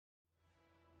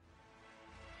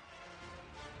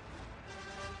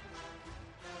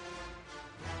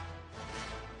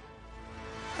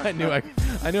I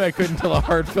knew I couldn't tell a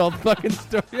heartfelt fucking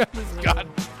story on this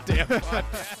goddamn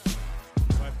podcast.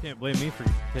 Wife can't blame me for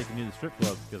taking you to the strip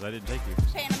club because I didn't take you.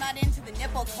 Shane, I'm not into the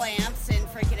nipple clamps and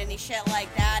freaking any shit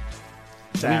like that.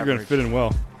 I think you're gonna fit in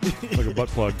well, like a butt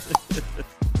plug.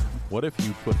 What if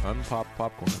you put unpopped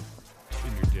popcorn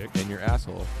In your dick. in your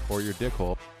asshole or your dick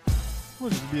hole? Well,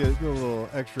 just be a little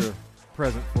extra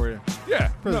present for you. Yeah.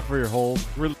 Present for your hole.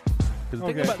 Because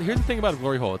Okay. here's the thing about a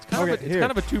glory hole. It's kind Okay, of here.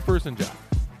 kind of a two-person job.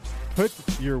 Put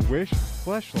your Wish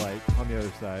fleshlight on the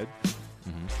other side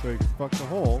so you can fuck the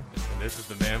hole. And this is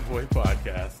the Man Boy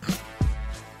Podcast.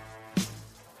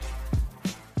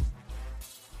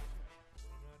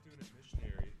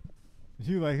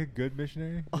 You like a good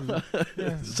missionary?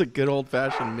 This is a good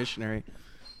old-fashioned missionary.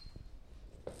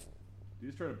 You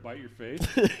just try to bite your face?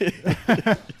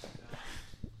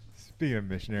 Speaking of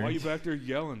missionaries. Why you back there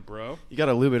yelling, bro? You got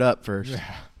to lube it up first.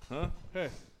 Huh? Hey,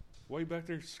 why you back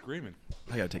there screaming?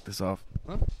 I got to take this off.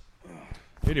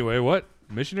 Anyway, what?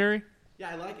 Missionary?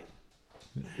 Yeah, I like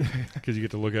it. Because you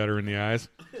get to look at her in the eyes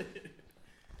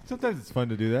Sometimes it's fun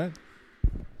to do that.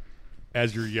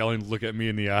 as you're yelling, look at me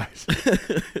in the eyes.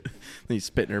 Then you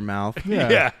spit in her mouth. Yeah.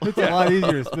 Yeah. It's a lot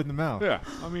easier to spit in the mouth. Yeah.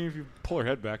 I mean, if you pull her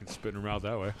head back and spit in her mouth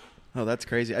that way. Oh, that's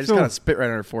crazy. I just So- got to spit right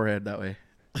on her forehead that way.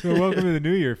 So welcome to the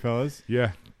new year, fellas.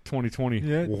 Yeah.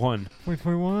 2021.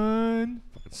 2021.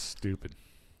 That's stupid.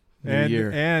 New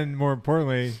year. And more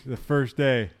importantly, the first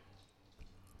day.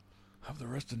 Of the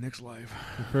rest of Nick's life.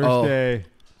 The first Oh. day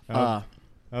Uh,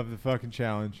 of the fucking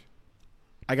challenge.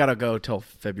 I got to go till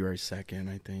February 2nd,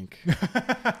 I think.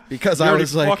 Because You I already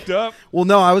was like, fucked up? well,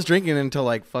 no, I was drinking until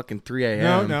like fucking 3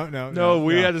 a.m. No, No,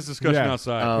 we had this discussion Yeah.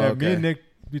 outside. Oh, Yeah, okay. me and Nick,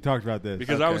 we talked about this.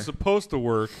 Because I was Okay. supposed to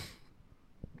work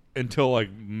until like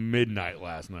midnight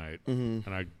last night. Mhm.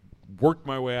 And I worked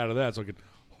my way out of that so I could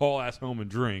haul ass home and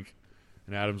drink.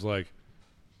 And Adam's like,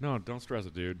 no, don't stress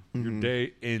it, dude. Your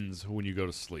day ends when you go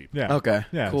to sleep. Yeah. Okay,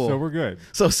 Yeah, cool. so we're good.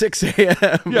 So 6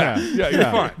 a.m. Yeah, you're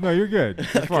fine. No, you're good.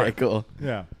 You're Okay, fine. cool.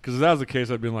 Yeah. Because if that was the case,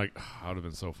 I'd been like, I would have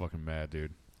been so fucking mad,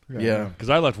 dude. Yeah. Because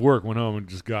I left work, went home, and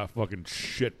just got fucking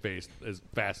shit-faced as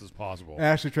fast as possible.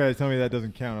 Ashley tried to tell me that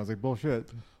doesn't count. I was like, bullshit.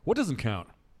 What doesn't count?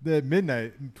 The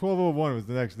midnight, 12:01 was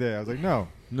the next day. I was like, no.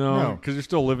 No, because you're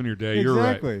still living your day. You're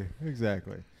right.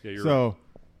 Exactly. Yeah, you're so,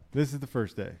 this is the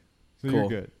first day. So Cool. you're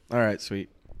good. All right, sweet.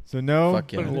 So no,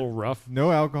 Fuck Been a little rough.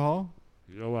 no alcohol,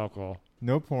 No alcohol.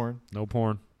 no porn, No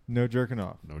porn. no jerking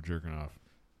off. No jerking off.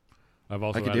 I've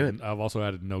also could do added, it. I've also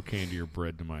added no candy or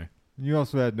bread to my You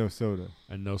also had no soda.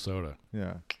 and no soda.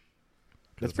 Yeah.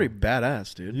 That's pretty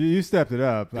badass, dude. You stepped it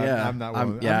up. Yeah. I'm not I'm-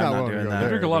 willing, yeah, I'm I'm not not willing doing to go that. I there,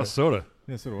 drink a lot but- of soda.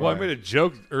 Yeah, so do Well, I. I made a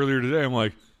joke earlier today. I'm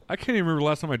like, I can't even remember the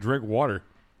last time I drank water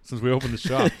since we opened the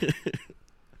shop.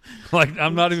 Like,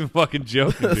 I'm not even fucking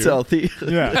joking, That's dude. healthy.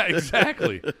 Yeah. Yeah,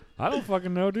 exactly. I don't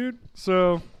fucking know, dude.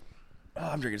 So, Oh,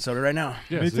 I'm drinking soda right now.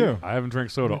 yeah, Me see, too. I haven't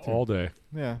drank soda Me too. all day.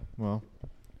 Yeah, well.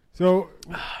 So,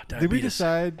 did we Diabetes.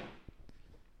 decide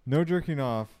no jerking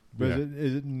off, but Yeah.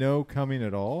 is it no coming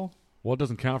at all? Well, it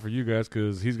doesn't count for you guys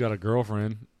because he's got a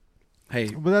girlfriend. Hey,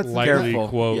 Well, that's Lightly Careful.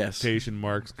 quotation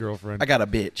marks girlfriend. I got a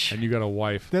bitch. And you got a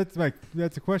wife. that's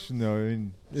a question though. I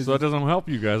mean, is So that doesn't help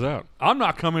you guys out. I'm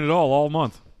not coming at all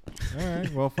month. all right.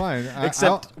 Well, fine.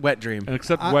 Except Wet Dream. And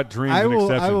except I- wet dreams I and will.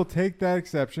 exception. I will take that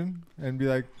exception and be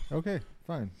like, okay,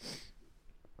 fine.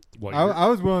 What, I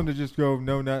was willing to just go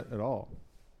no nut at all.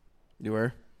 You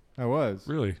were? I was.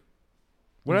 really?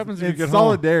 What happens if you It's get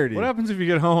solidarity. home? What happens if you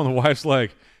get home and the wife's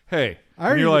like, "Hey," I and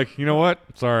already- you're like, "You know what?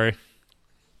 Sorry,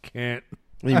 can't."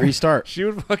 When you restart. She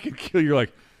would fucking kill you. You're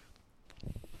like,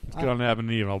 "Let's get on Adam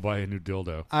and Eve, and I'll buy you a new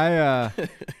dildo."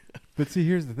 But see,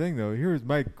 here's the thing though. Here's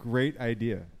my great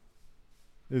idea.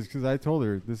 Is because I told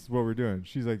her this is what we're doing.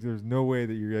 She's like, "There's no way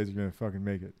that you guys are gonna fucking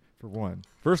make it." For one,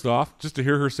 First off, just to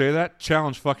hear her say that,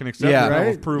 challenge fucking accepted. Yeah. and I will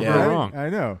right? prove Yeah. her Right? wrong. I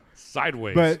know.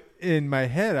 Sideways. But in my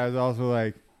head, I was also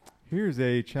like, "Here's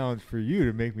a challenge for you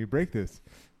to make me break this."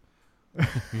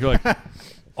 you're like,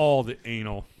 all the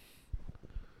anal.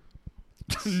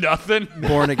 Nothing.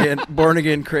 Born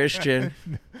again Christian.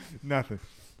 Nothing.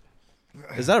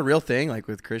 Is that a real thing? Like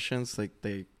with Christians, like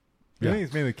they, I think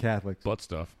it's mainly Catholics. Butt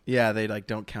stuff. yeah, they like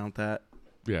don't count that.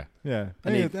 Yeah. Yeah, I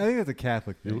I think that's a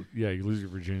Catholic thing. You lose your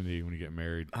virginity when you get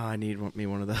married. Oh, I need me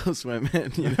one of those women.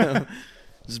 You know,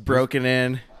 just broken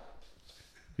in.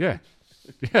 Yeah.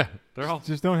 Yeah. They're all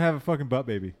Just don't have a fucking butt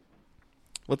baby.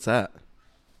 What's that?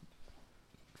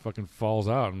 fucking falls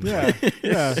out and Yeah,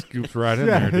 yeah, scoops right in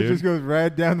yeah. there, It dude. just goes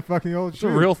right down the fucking old It's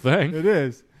chute. a real thing. It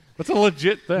is. That's a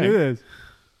legit thing. It is.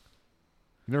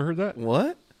 You never heard that?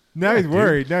 What? Now he's dude.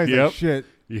 worried. Now he's Yep. like, shit.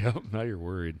 Yep. Now you're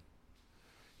worried.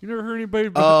 You never heard anybody?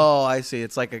 Oh, I see.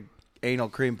 It's like anal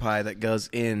cream pie that goes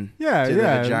in Yeah, to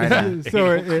yeah. the vagina.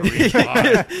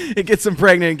 So It gets them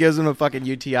pregnant and gives them a fucking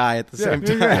UTI at the same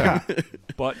time. Yeah.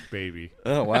 Butt baby.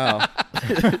 Oh, wow.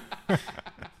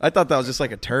 I thought that was just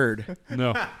like a turd.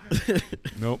 No.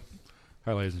 Nope.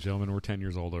 Hi, ladies and gentlemen. We're 10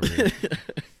 years old over here.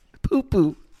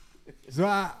 Poo-poo. So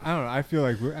I don't know. I feel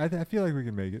like I feel like we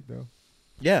can make it though.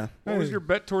 Yeah. What was your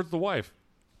bet towards the wife?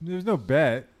 There's no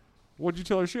bet. What'd you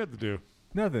tell her she had to do?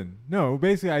 Nothing. No.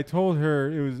 Basically, I told her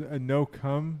it was a no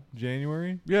cum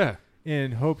January Yeah.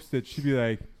 in hopes that she'd be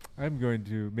like, I'm going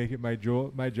to make it my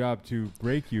job to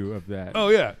break you of that. Oh,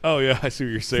 yeah. Oh, yeah. I see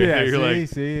what you're saying. Yeah, You're like,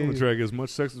 see? I'm going to try to get as much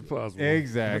sex as possible.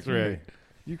 Exactly. That's right.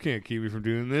 You can't keep me from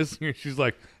doing this. She's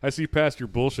like, I see past your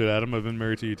bullshit, Adam. I've been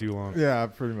married to you too long. Yeah,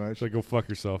 pretty much. She's like, go fuck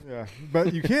yourself. Yeah,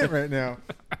 but you can't right now.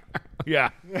 Yeah.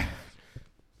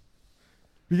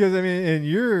 Because, I mean, in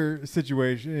your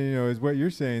situation, is what you're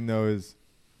saying, though, is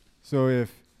so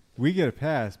if we get a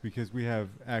pass because we have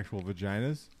actual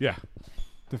vaginas Yeah.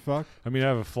 to fuck. I mean, I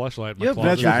have a fleshlight in my You have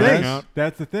closet. That's the vaginas? thing. Count.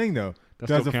 That's the thing, though. That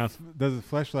does still counts. Does a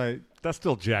fleshlight? That's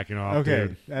still jacking off, Okay.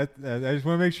 dude. I just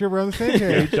want to make sure we're on the same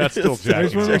page. That's still I just jacking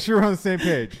want to off. make sure we're on the same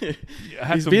page. I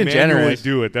had He's to being manually generous.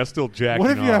 do it. That's still jacking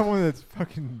What if off. you have one that's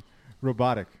fucking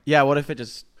robotic? Yeah, what if it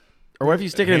just... Or what if you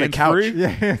stick it in the couch? Hands-free? Yeah,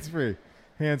 hands free.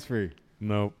 Hands free.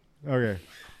 Nope. Okay.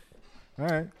 All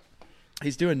right.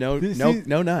 He's doing no See-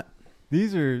 nut.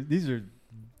 These are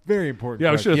very important. Yeah,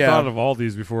 I questions. should have Yeah. thought of all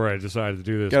these before I decided to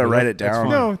do this. Gotta but write that- it that's down.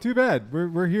 fine. No, too bad.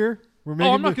 We're here. We're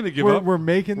making. I'm not going to give we're, up. We're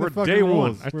making We're the fucking day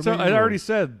rules. one. We're making I already rules.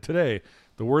 said today,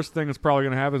 the worst thing that's probably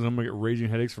going to happen is I'm going to get raging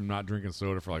headaches from not drinking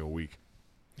soda for like a week.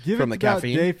 Give From it the about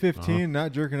caffeine? day 15,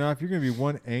 not jerking off. You're gonna be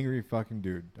one angry fucking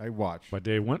dude. I watch. My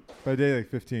day went. By day like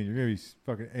 15, you're gonna be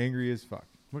fucking angry as fuck.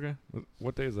 Okay.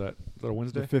 What day is that? Is that a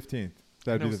Wednesday? The 15th.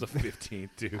 That'd No, be it's the 15th,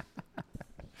 dude.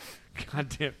 God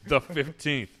damn, the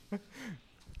 15th.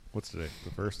 What's today?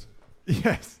 The first?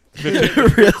 yes. Really?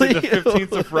 The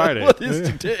 15th of Friday. What is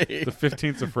today? The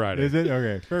 15th of Friday. Is it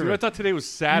okay? Dude, I Perfect. thought today was You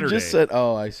Saturday. just said,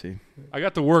 oh, I see. I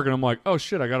got to work and I'm like, oh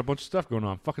shit, I got a bunch of stuff going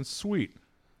on. Fucking sweet.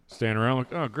 Standing around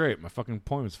like, oh great, my fucking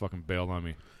appointment's fucking bailed on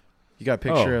me. You got a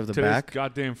picture Oh, of the today's back?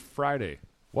 goddamn Friday.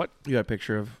 What? You got a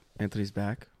picture of Anthony's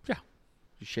back? Yeah.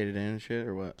 You shaded in and shit,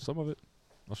 or what? Some of it.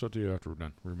 I'll show it to you after we're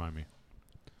done. Remind me.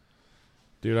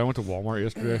 Dude, I went to Walmart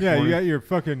yesterday. Yeah, you morning. got your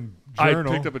fucking I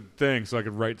journal. picked up a thing so I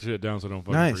could write shit down so I don't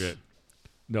fucking Nice. forget.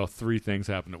 No, 3 things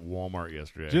happened at Walmart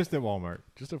yesterday. just at Walmart.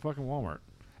 Just at fucking Walmart.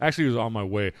 Actually, it was on my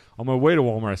way. On my way to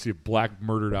Walmart, I see a black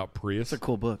murdered out Prius. It's a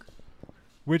cool book.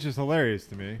 Which is hilarious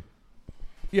to me.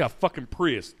 Yeah, fucking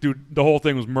Prius. Dude, the whole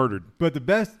thing was murdered. But the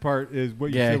best part is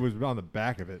what you Yeah. said was on the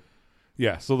back of it.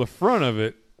 Yeah, so the front of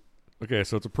it, okay,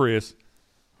 so it's a Prius,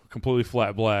 completely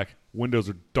flat black. Windows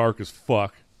are dark as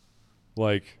fuck.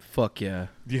 Like, Fuck yeah.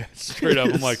 yeah, straight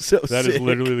up. I'm like, So that is sick.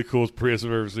 literally the coolest Prius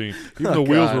I've ever seen. Even Oh, the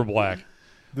wheels God. were black.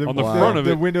 On the Wow. front of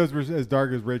the it- windows were as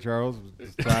dark as Ray Charles.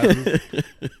 Glasses.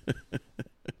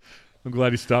 I'm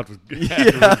glad he stopped with with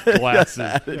glasses.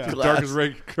 Yeah. Dark as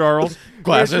Ray Charles. Ray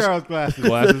Glasses. Charles glasses.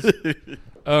 Glasses.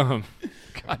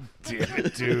 God damn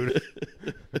it, dude.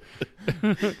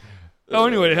 Oh,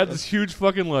 anyway, it had this huge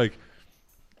fucking like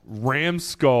ram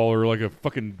skull or like a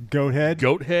fucking Goat head.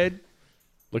 goat head,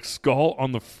 like skull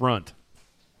on the front.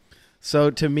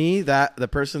 So to me, that the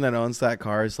person that owns that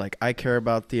car is like, I care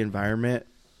about the environment,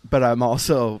 but I'm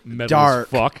also Metal dark.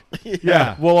 as fuck.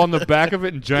 Yeah. Well, on the back of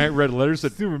it in giant red letters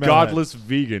said Super metalhead. "Godless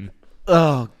Vegan."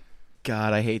 Oh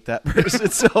God, I hate that person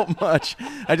so much.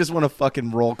 I just want to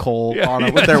fucking roll coal on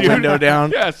it with their dude. window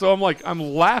down. Yeah, so I'm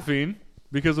laughing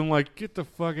because I'm like, get the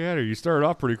fuck out of here. You started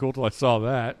off pretty cool till I saw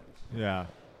that. Yeah.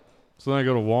 So then I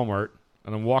go to Walmart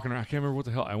and I'm walking around. I can't remember what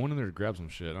the hell. I went in there to grab some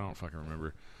shit. I don't fucking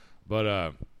remember.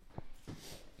 But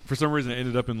for some reason, it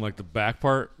ended up in like the back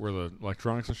part where the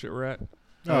electronics and shit were at.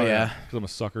 Oh yeah, Because I'm a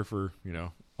sucker for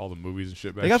all the movies and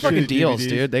shit back they got there. fucking Shitty deals, DVDs.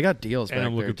 dude. They got deals And back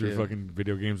I'm looking there through too. fucking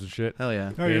video games and shit. Hell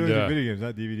yeah. Oh, you're And, looking at video games,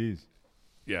 not DVDs.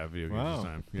 Yeah, video games Wow. this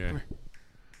time. Yeah.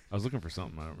 I was looking for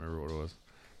something. I don't remember what it was.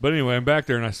 But anyway, I'm back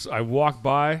there and I walk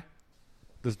by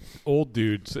this old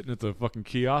dude sitting at the fucking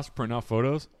kiosk printing out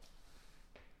photos.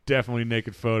 Definitely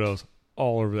naked photos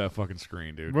all over that fucking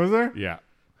screen, dude. Was there? Yeah.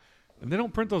 And they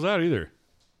don't print those out either.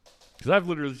 Because I've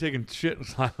literally taken shit.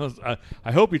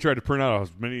 I hope he tried to print out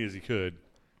as many as he could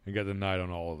and got denied on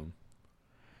all of them.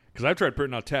 Because I've tried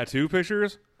printing out tattoo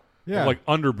pictures Yeah. of like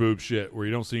under boob shit where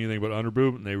you don't see anything but under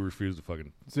boob and they refuse to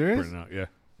fucking Serious? print it out. Yeah.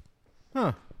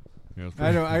 Huh. Yeah, it's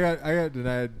I pretty- know. I got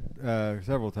denied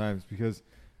several times because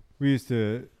we used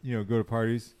to, go to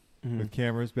parties Mm-hmm. with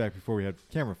cameras back before we had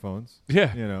camera phones.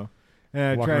 Yeah. And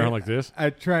I Walking try around like this. I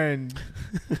try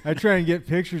and get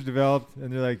pictures developed,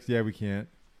 and they're like, "Yeah, we can't."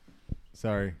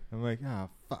 Sorry. I'm like,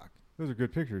 fuck. Those are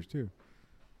good pictures too.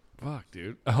 Fuck,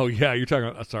 dude. Oh yeah, you're talking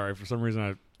about. Sorry, for some reason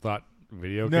I thought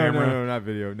video No, camera. no, not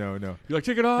video. No. You're like,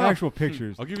 take it off. Actual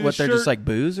pictures. I'll give you What, this they're shirt. just like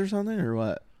booze or something, or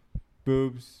what?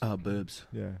 Boobs. Oh, boobs.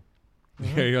 Yeah.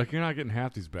 Yeah, you're like, you're not getting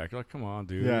half these back. You're like, come on,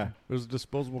 dude. Yeah. It was a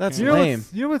disposable. That's You camera. know, lame.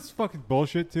 you know what's fucking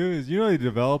bullshit too is they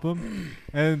develop them,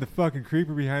 and the fucking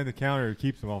creeper behind the counter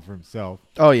keeps them all for himself.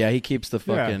 Oh yeah, he keeps the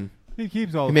Yeah. fucking. He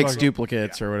keeps all. He the makes fucking,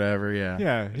 duplicates or whatever. Yeah.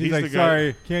 Yeah, he's He's like, the guy-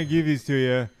 sorry, can't give these to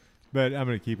you, but I'm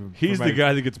gonna keep them. He's the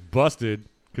guy that gets busted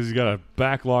because he's got a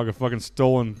backlog of fucking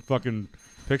stolen fucking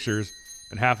pictures,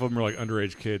 and half of them are like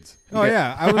underage kids. Oh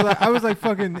yeah, I was like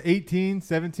fucking 18,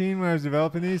 17 when I was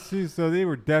developing these two, so they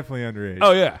were definitely underage.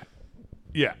 Oh yeah,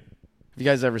 yeah. You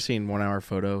guys ever seen 1 Hour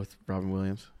Photo with Robin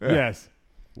Williams? Yeah. Yes,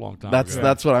 Long time. That's ago.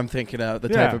 that's what I'm thinking of. The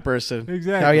type Yeah, of person.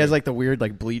 exactly. How he has like the weird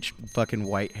like bleached fucking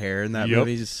white hair in that Yep.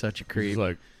 movie. He's just such a He's creep.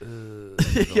 like,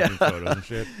 Yeah. photos and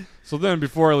shit. So then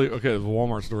before I leave, okay, the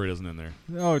Walmart story doesn't end there.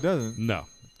 Oh, it doesn't. No.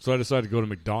 So I decided to go to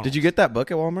McDonald's. Did you get that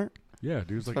book at Walmart? Yeah,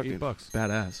 dude, it's like Fucking $8.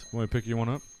 Badass. Want me to pick you one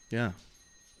up? Yeah.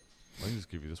 I can just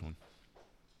give you this one.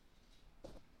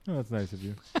 Oh, that's nice of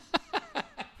you. Oh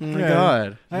my Yeah.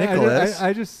 God, Nicholas.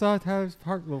 I just saw Tyler's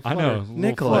heart little I flutter. know. a little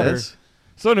Nicholas.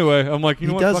 So anyway, I'm like, you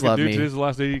know He what, does fuck it, love dude. me. Today's the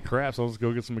last day to eat crap, so I'll just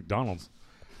go get some McDonald's.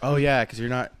 Oh yeah, because you're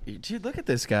not. Dude, look at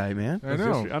this guy, man. I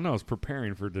know. I know. I was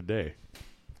preparing for today.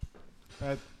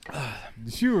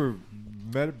 You were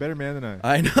better man than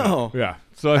I. I know. Yeah.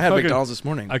 So I had fucking- McDonald's this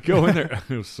morning. I go in there.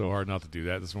 It was so hard not to do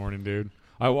that this morning, dude.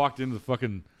 I walked into the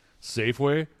fucking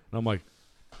Safeway, and I'm like,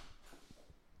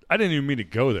 I didn't even mean to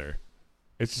go there.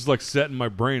 It's just like set in my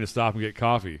brain to stop and get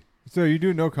coffee. So you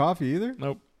do no coffee either?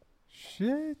 Nope.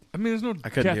 Shit. I mean, there's no I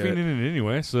couldn't do caffeine it. in it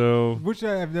anyway, so Which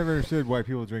I've never understood why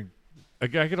people drink. I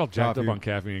get all jacked Coffee. up on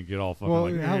caffeine and get all fucking Well,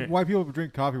 like, why people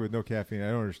drink coffee with no caffeine? I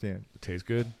don't understand. it tastes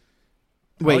good.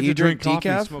 I Wait, like you to drink coffee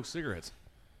and decaf? smoke cigarettes.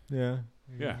 Yeah.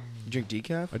 Yeah, You drink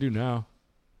decaf? I do now.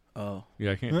 Oh.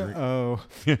 Yeah, I can't drink. Oh.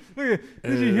 Look at,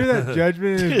 did you hear that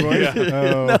judgment in his voice? Yeah.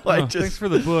 Oh. No, I Oh, just. thanks for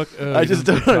the book. I you just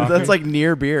drink don't. coffee? That's like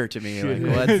near beer to me. Shit.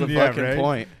 Like, what's the Yeah, fucking right?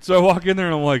 point? So I walk in there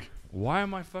and I'm like, why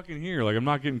am I fucking here? Like, I'm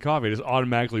not getting coffee. I just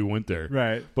automatically went there.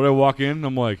 Right. But I walk in and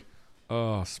I'm like,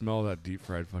 oh, smell that deep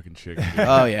fried fucking chicken. dude.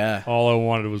 Oh yeah, All I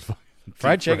wanted was fucking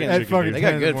fried deep chicken. At fucking They got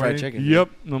 10 in the good fried morning. chicken. Yep.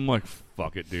 And I'm like,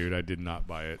 fuck it, dude. I did not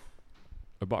buy it.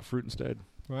 I bought fruit instead.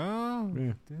 Wow.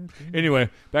 Yeah. Anyway,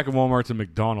 back at Walmart to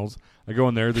McDonald's. I go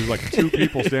in there. There's like 2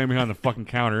 people standing behind the fucking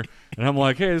counter, and I'm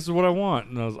like, "Hey, this is what I want."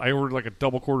 And I ordered like a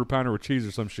double quarter pounder with cheese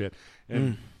or some shit,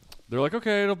 and they're like,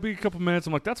 "Okay, it'll be a couple minutes."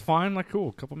 I'm like, "That's fine." Like, cool,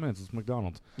 a couple minutes. It's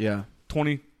McDonald's. Yeah.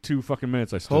 22 fucking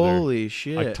minutes. I stood Holy there.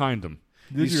 shit! I timed them.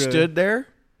 You Did really? stood there.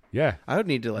 Yeah. I would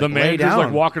need to like The lay manager's down.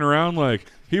 like walking around, like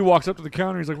he walks up to the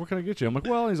counter. He's like, "What can I get you?" I'm like,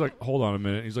 "Well," he's like, "Hold on a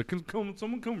minute." He's like, "Can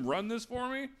someone come run this for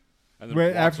me?" And then Wait,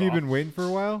 walks after you've off. been waiting for a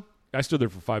while? I stood there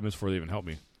for 5 minutes before they even helped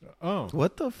me. Oh.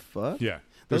 What the fuck? Yeah.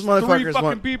 Those There's 3 motherfuckers fucking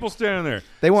want- people standing there.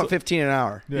 They want 15 an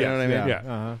hour. Yeah, You know what I mean? yeah.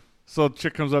 Uh-huh. So the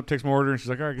chick comes up, takes my order, and she's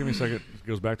like, "All right, give me a second." She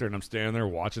goes back there, and I'm standing there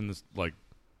watching this like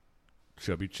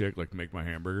chubby chick like make my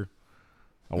hamburger.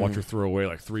 I watch her throw away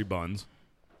like 3 buns.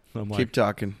 I'm like, Keep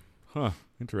talking. huh,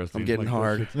 interesting. I'm getting Like,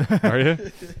 hard. Are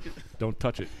you? Don't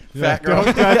touch it. Fat girl.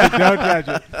 Don't touch it. Don't touch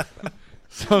it.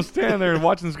 So I'm standing there and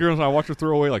watching this girl, and I watch her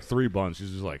throw away like 3 buns.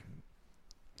 She's just like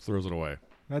throws it away,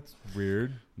 That's weird.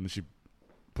 and then she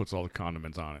puts all the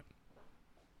condiments on it.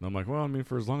 And I'm like, well, I mean,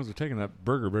 for as long as they're taking that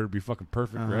burger, better be fucking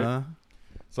perfect, right? Uh-huh.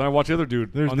 So I watch the other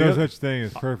dude. There's on no the other, such thing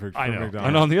as perfect I for know. McDonald's.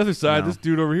 And on the other side, No. this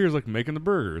dude over here is like making the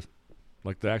burgers,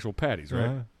 like the actual patties,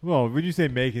 right? Well, when you say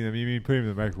making them, you mean putting them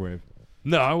in the microwave.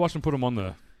 No, I watched him put them on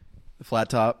the The flat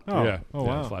top. Oh. yeah, Oh,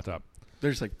 yeah, wow. flat top.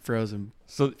 They're just like frozen.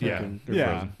 So yeah, Fucking- they're Yeah.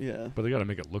 frozen. Yeah. But they got to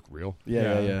make it look real. Yeah.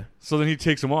 Yeah. Yeah. So then he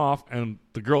takes them off, and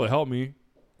the girl that helped me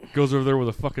goes over there with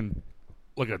a fucking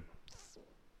like a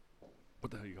what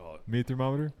the hell you call it? Meat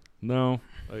thermometer? No,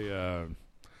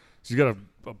 she's got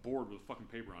a board with fucking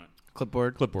paper on it.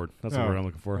 Clipboard. Clipboard. That's the Oh. word I'm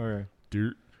looking for. Okay.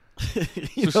 Dude. You So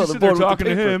she's know, the sitting there board with the talking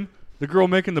to paper. him. The girl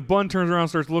making the bun turns around, and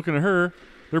starts looking at her.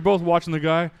 They're both watching the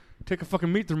guy take a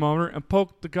fucking meat thermometer and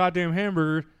poke the goddamn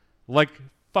hamburger like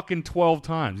fucking 12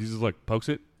 times. He's just like pokes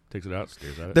it, takes it out,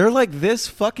 stares at it, They're like this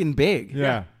fucking big.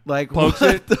 Yeah. Like pokes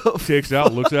what it, the takes it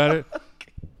out, looks at it,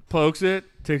 pokes it,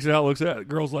 takes it out, looks at it.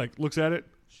 Girl's like looks at it.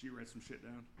 She writes some shit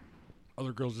down.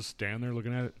 Other girls just stand there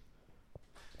looking at it.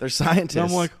 They're scientists. And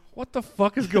I'm like, what the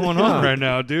fuck is going on right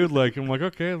now, dude? Like, I'm like,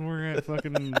 okay, we're at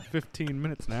fucking 15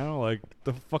 minutes now. Like,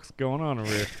 the fuck's going on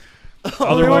over here? Well,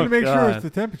 Other they want to one, make sure God. it's the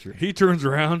temperature. he turns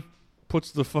around,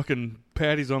 puts the fucking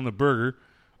patties on the burger.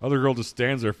 Other girl just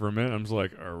stands there for a minute. I'm just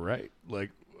like, all right,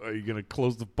 like, are you gonna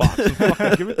close the box and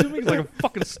fucking give it to me? He's like, I'm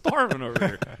fucking starving over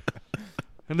here.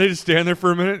 And they just stand there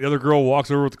for a minute. The other girl walks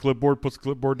over with the clipboard, puts the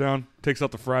clipboard down, takes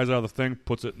out the fries out of the thing,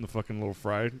 puts it in the fucking little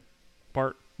fried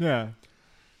part. Yeah.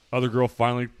 Other girl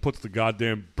finally puts the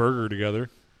goddamn burger together.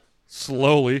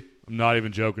 Slowly, I'm not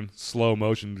even joking, slow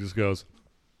motion, just goes,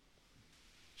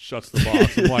 shuts the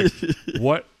box. I'm like,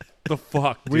 what the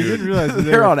fuck, dude? We didn't realize that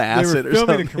They're on they acid were or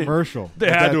filming a something. commercial. They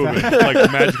had to have been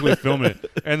like magically filming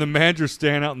it, and the manager's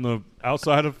standing out in the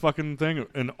outside of fucking thing,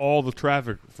 and all the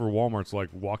traffic for Walmart's like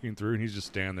walking through, and he's just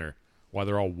standing there while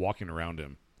they're all walking around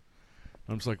him.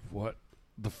 I'm just like, what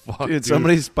the fuck, Dude,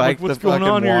 somebody spiked like, what's the going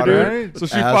fucking on here, water dude? with So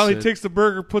she acid. finally takes the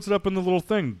burger, puts it up in the little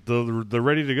thing, the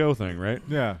ready to go thing, right?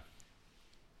 Yeah.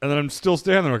 And then I'm still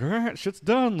standing there, like, all right, shit's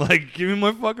done. Like, give me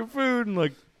my fucking food, and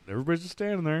like everybody's just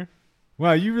standing there.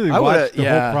 Wow, you really I would've- watched the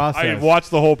yeah. whole process. I watched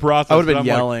the whole process. I would've been but I'm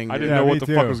yelling, Like, I dude. didn't Yeah, know me what the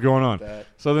too. fuck was going on. That.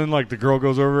 So then, like, the girl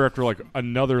goes over after like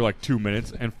another like 2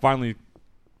 minutes and finally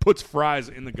puts fries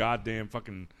in the goddamn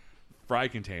fucking fry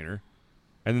container,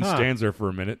 and then Huh. stands there for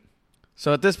a minute.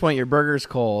 So at this point, your burger's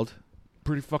cold.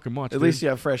 Pretty fucking much. At dude. least you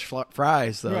have fresh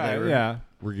fries, though. Right, They were- yeah.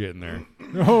 We're getting there.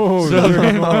 Oh, So there's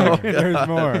then, more. There's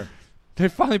more. They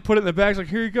finally put it in the bag. It's like,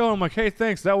 here you go. I'm like, hey,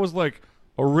 thanks. That was like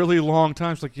a really long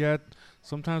time. She's like, yeah.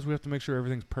 Sometimes we have to make sure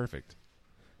everything's perfect.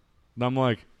 And I'm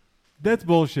like, That's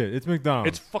bullshit. It's McDonald's.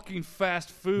 it's fucking fast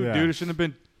food, Yeah. dude. It shouldn't have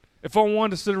been. If I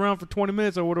wanted to sit around for 20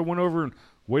 minutes, I would have went over and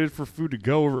waited for food to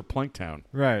go over at Planktown.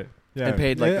 right. Yeah. And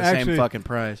paid like the Actually, same fucking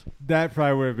price. That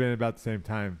probably would have been about the same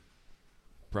time,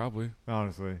 Probably,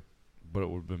 honestly. but it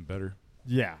would have been better.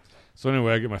 Yeah. So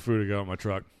anyway, I get my food to go in my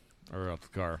truck or out the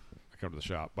car. I come to the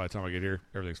shop. By the time I get here,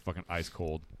 everything's fucking ice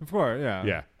cold. Of course, yeah.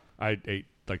 Yeah, I ate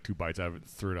like 2 bites out of it and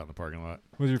threw it out in the parking lot.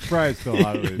 Was your fries still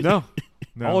hot at least? No,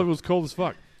 No. all of it was cold as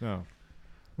fuck. No.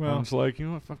 I'm Well, just like, you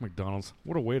know what? Fuck McDonald's.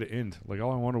 What a way to end. Like,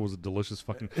 all I wanted was a delicious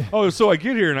fucking. Oh, so I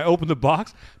get here and I open the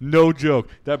box. No joke.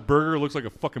 That burger looks like a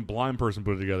fucking blind person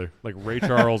put it together. Like Ray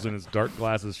Charles in his dark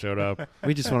glasses showed up.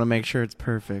 We just want to make sure it's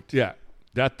perfect. Yeah,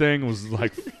 that thing was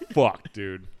like, fuck,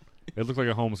 dude. It looked like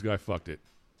a homeless guy fucked it.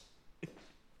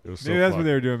 It was so maybe that's fucked. what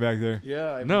they were doing back there.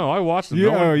 Yeah. No, I watched them. You-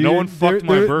 No one, oh, no you- one fucked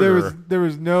my there, burger. There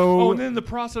was no. Oh, and then in the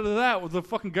process of that, the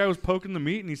fucking guy was poking the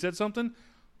meat and he said something.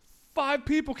 5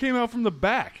 people came out from the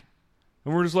back.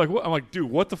 And we're just like, what? I'm like, dude,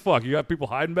 what the fuck? You got people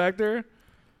hiding back there?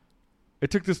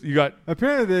 It took this. You got.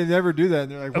 Apparently, they never do that.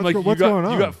 And they're like, I'm what's, like, what's you got, going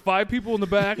on? You got 5 people in the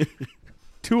back,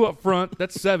 2 up front.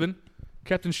 That's 7.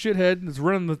 Captain Shithead is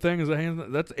running the thing.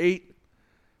 That's 8.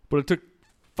 But it took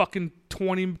fucking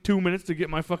 22 minutes to get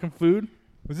my fucking food.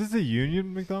 Was this a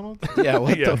union McDonald's? Yeah,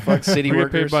 what Yeah. the fuck, city We get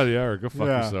workers? paid by the hour. Go fuck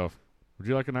Yeah. yourself. Would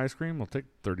you like an ice cream? I'll take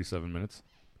 37 minutes.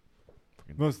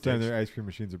 Fucking Most of the time, dicks. their ice cream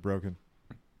machines are broken.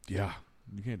 Yeah.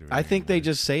 You can't do it. I think they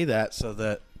just say that so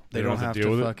that they don't have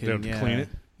deal with to it? fucking They don't have to clean it?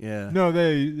 Yeah. No,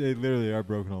 they literally are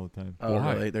broken all the time. Oh,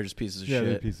 Why? really? They're just pieces of Yeah,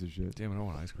 they're shit. pieces of shit. Damn it, I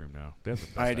want ice cream now. They have the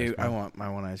best I ice do. cream. I want my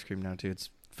one ice cream now too. It's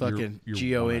Your- fucking your one ice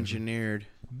geo-engineered.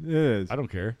 It is. I don't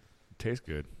care. It tastes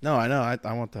good. No, I know.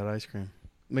 I want that ice cream.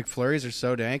 McFlurries are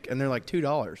so dank, and they're like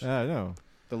 $2. I know.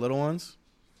 The little ones.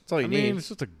 That's all you I need. mean, it's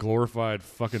just a glorified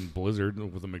fucking Blizzard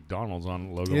with a McDonald's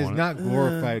on logo It is on not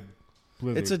glorified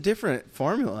Blizzard. It's a different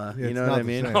formula. Yeah, You it's know not what I the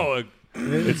mean? same. it. Oh,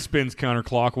 it spins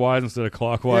counterclockwise instead of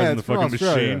clockwise Yeah, in the it's from fucking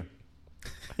Australia.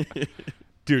 machine.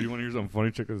 Dude, you want to hear something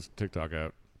funny? Check this TikTok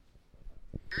out.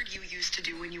 You used to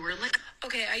do when you were little.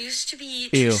 Okay, I used to be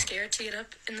Ew. too scared to get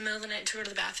up in the middle of the night to go to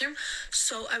the bathroom,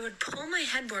 so I would pull my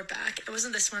headboard back. It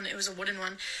wasn't this one, it was a wooden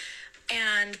one,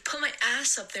 and put my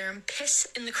ass up there and piss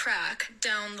in the crack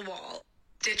down the wall.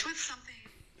 Ditch with something.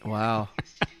 Wow.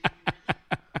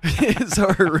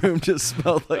 So her room just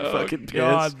smelled like fucking piss.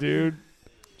 God, dude.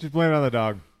 Just blame it on the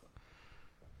dog.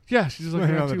 Yeah, she's just like,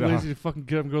 Blame it I'm on the too dog. lazy to fucking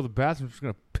get up and go to the bathroom. I'm just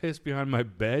going to piss behind my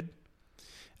bed.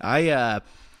 I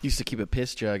used to keep a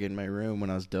piss jug in my room when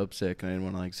I was dope sick, and I didn't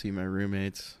want to like see my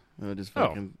roommates. I would just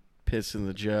fucking piss in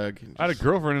the jug. And I had a just-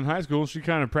 girlfriend in high school. She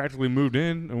kind of practically moved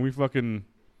in, and we fucking.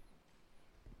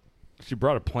 She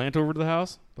brought a plant over to the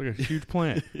house, like a huge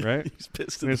plant, right? He's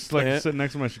pissed in And the it's like plant. sitting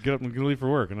next to me. She'd get up and leave for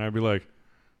work, and I'd be like,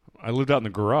 I lived out in the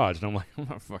garage, and I'm like, I'm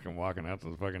not fucking walking out to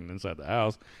the fucking inside the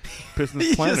house, pissing this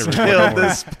He plant just every killed fucking morning.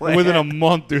 this And plant. within a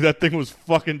month, dude, that thing was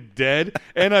fucking dead.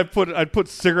 And I'd put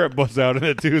cigarette butts out in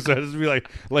it too, so I'd just be like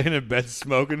laying in bed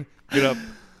smoking, get up,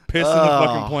 piss in the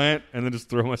fucking plant, and then just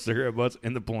throw my cigarette butts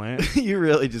in the plant. You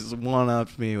really just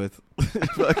one-upped me with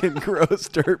fucking gross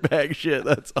dirtbag shit.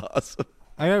 That's awesome.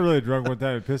 I got really drunk one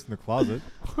time and pissed in the closet.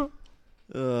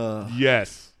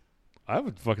 Yes. I have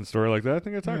a fucking story like that. I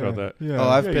think I talked about that. Yeah. Oh,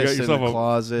 I've Yeah, you got pissed in the yourself a-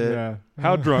 closet, yeah.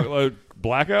 How drunk?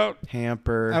 Blackout?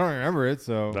 hamper. I don't remember it,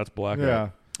 so That's blackout.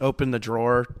 yeah. opened the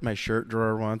drawer, my shirt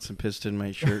drawer once, and pissed in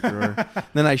my shirt drawer.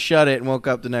 Then I shut it and woke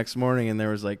up the next morning, and there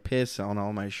was like piss on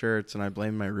all my shirts, and I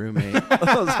blamed my roommate.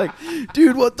 I was like,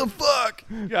 dude, what the fuck?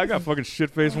 Yeah, I got fucking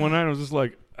shit-faced one night. I was just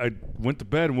like, I went to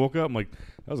bed and woke up. I'm like,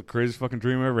 that was the craziest fucking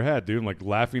dream I ever had, dude. I'm like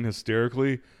laughing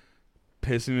hysterically,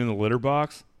 pissing in the litter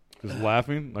box, just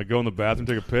laughing. Like go in the bathroom,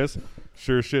 take a piss.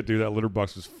 Sure as shit, dude. That litter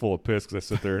box was full of piss because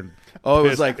I sit there and Oh, it was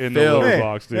pissed like in the filled. litter Hey,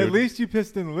 box, dude. at least you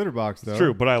pissed in the litter box, though. It's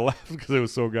true, but I laughed because it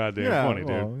was so goddamn Yeah, funny,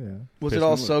 well, dude. yeah. Was Piss it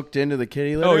all in the- soaked into the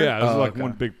kitty litter? Oh yeah, it was Oh, like okay.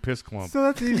 one big piss clump. So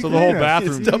that's easy. So the whole cleanup.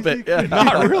 bathroom- It's Dump it, easy yeah. cleanup.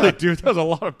 Not really, dude. That was a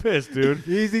lot of piss, dude.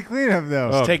 Easy cleanup, though.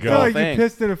 Oh, take the It's not whole like thing. you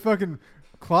pissed in a fucking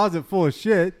closet full of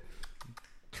shit.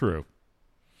 True.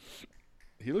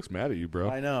 He looks mad at you, bro.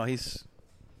 I know he's.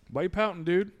 Why you pouting,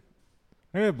 dude?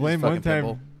 I got blamed one fucking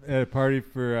time at a party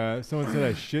for someone said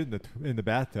I shit in the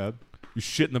bathtub. You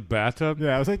shit in the bathtub?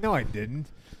 Yeah, I was like, no, I didn't.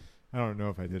 I don't know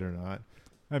if I did or not.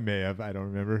 I may have. I don't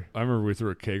remember. I remember we threw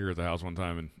a kegger at the house one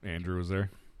time, and Andrew was there.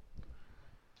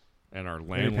 And our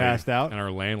landlady passed out? And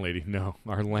our landlady. No,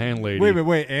 our landlady.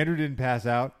 Wait. Andrew didn't pass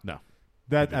out? No.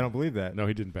 That I don't believe that. No,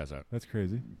 he didn't pass out. That's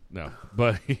crazy. No,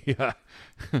 but yeah.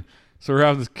 So we're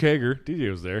having this kegger. DJ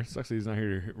was there. Sucks that he's not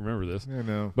here to remember this. I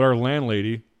know. But our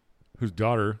landlady, whose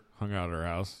daughter hung out at our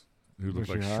house, who looked Was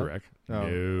like she hot? Shrek. Oh.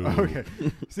 No. Okay.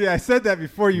 See, I said that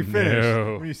before you finished.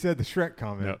 No. When you said the Shrek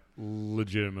comment. No,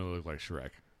 legitimately looked like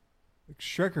Shrek.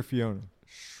 Shrek or Fiona?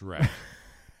 Shrek.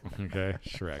 Okay,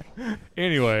 Shrek.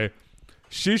 Anyway,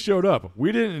 she showed up.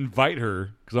 We didn't invite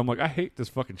her because I'm like, I hate this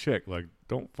fucking chick. Like,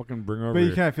 don't fucking bring her over But you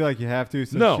here. kind of feel like you have to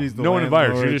since No, she's the no one invited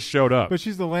her. She landlord. just showed up. But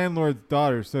she's the landlord's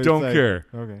daughter, so Don't it's like, care.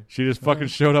 Okay. She just fucking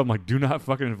showed up. I'm like, do not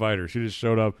fucking invite her. She just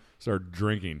showed up, started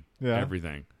drinking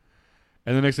everything.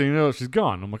 And the next thing you know, she's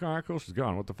gone. I'm like, all right, cool, she's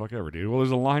gone. What the fuck ever, dude. Well, there's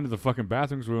a line to the fucking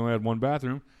bathroom because we only had one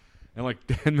bathroom. And like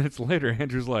 10 minutes later,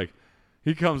 Andrew's like,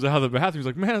 he comes out of the bathroom. He's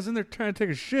like, man, I was in there trying to take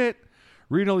a shit,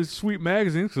 reading all these sweet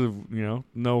magazines because,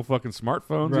 no fucking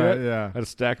smartphones Right, yet. yeah. I had a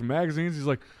stack of magazines. He's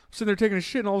like, I'm sitting there taking a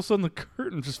shit, and all of a sudden the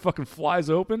curtain just fucking flies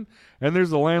open, and there's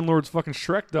the landlord's fucking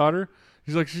Shrek daughter.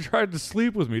 He's like, she tried to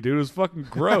sleep with me, dude. It was fucking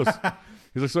gross.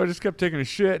 He's like, so I just kept taking a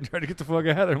shit and tried to get the fuck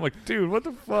out of there. I'm like, dude, what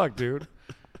the fuck, dude?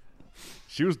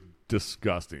 She was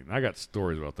disgusting. I got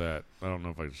stories about that. I don't know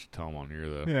if I should tell them on here,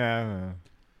 though. Yeah.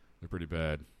 They're pretty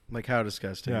bad. Like how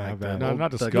disgusting? Yeah, how Like bad? the,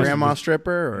 Not the disgusting, grandma just-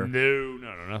 stripper, or No,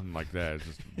 nothing like that. It's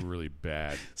just really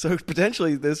bad. so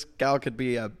potentially this gal could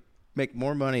be make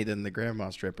more money than the grandma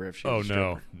stripper if she. Oh, was a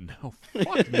no. stripper. No.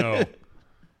 Fuck no.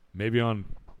 Maybe on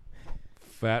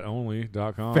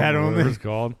fatonly.com. Fat or whatever Only? it's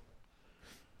called.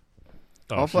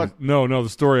 Oh, I'll she's- fuck- No, the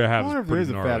story I I have wonder is if there pretty is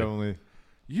a gnarly. fat only.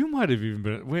 You might have even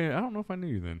been. Wait, I don't know if I knew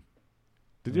you then.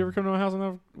 Did you ever come to my house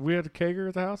and we had a kegger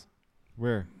at the house?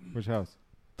 Where? Which house?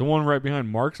 The one right behind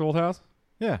Mark's old house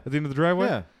Yeah. at the end of the driveway?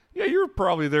 Yeah. Yeah, you were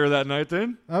probably there that night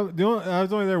then. I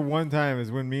was only there one time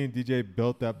is when me and DJ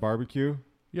built that barbecue.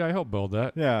 Yeah, I helped build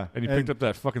that. Yeah. And you picked up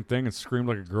that fucking thing and screamed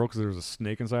like a girl because there was a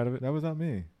snake inside of it. That was not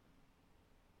me.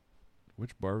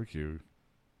 Which barbecue?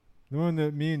 The one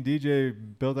that me and DJ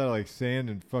built out of like sand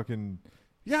and fucking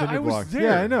Yeah, cinder I was blocks. there.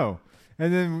 Yeah, I know.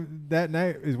 And then that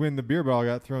night is when the beer bottle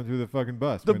got thrown through the fucking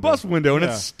bus. The bus window, and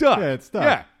Yeah. it's stuck. Yeah, it's stuck.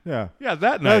 Yeah. Yeah. Yeah, that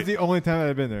That night. was the only time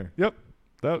I'd been there. Yep.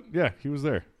 Yeah, he was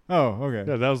there. Oh, okay.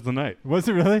 Yeah, that was the night. Was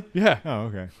it really? Yeah. Oh,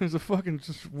 okay. There's a fucking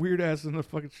just weird ass in the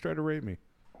fucking tried to rape me.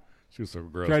 She was so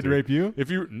gross. Tried to dude. rape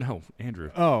you? No,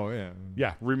 Andrew. Oh, yeah.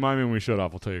 Yeah, remind me when we shut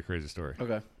off. I'll tell you a crazy story.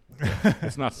 Okay.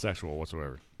 It's not sexual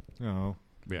whatsoever. Oh.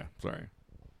 Yeah, sorry.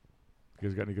 You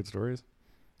guys got any good stories?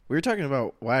 We were talking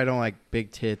about why I don't like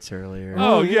big tits earlier.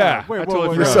 Oh, yeah. Wait, I whoa, totally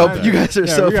whoa, You're forgot so, about that. you guys are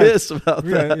Yeah, so we got- pissed about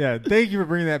that. Yeah. Thank you for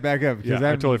bringing that back up. Yeah, Because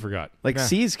I totally forgot. Like Yeah.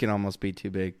 C's can almost be too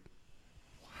big.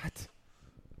 What?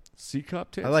 C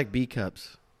cup tits? I like B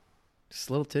cups. Just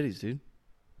little titties, dude.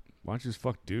 Why don't you just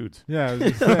fuck dudes? Yeah. I was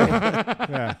just saying.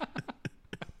 Yeah.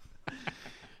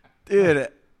 Dude, I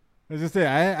was just saying,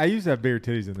 I used to have bigger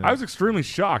titties than that. I was extremely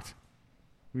shocked.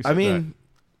 when you I said mean,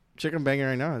 chicken banging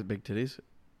right now has big titties.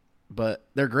 But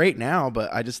they're great now,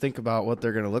 but I just think about what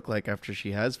they're going to look like after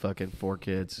she has fucking 4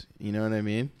 kids. You know what I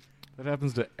mean? that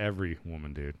happens to every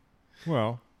woman, dude.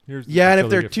 Well, here's the Yeah, and Until if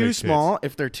they they're get too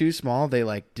fake small, they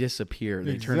like disappear.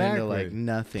 They turn into like Exactly.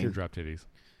 nothing. Teardrop titties.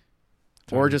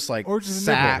 Or just like Or just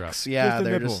a nipple. sacks. Yeah, just a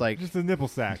they're nipple. just like just a nipple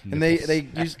sack. and they're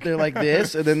like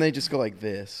this and then they just go like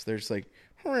this. They're just like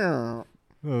and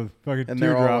Those fucking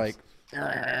they're all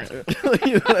teardrops. like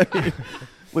you know what I mean?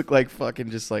 Look like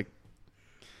fucking just like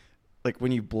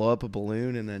when you blow up a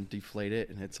balloon and then deflate it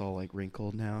and it's all like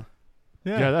wrinkled now.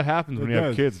 Yeah, that happens when it you have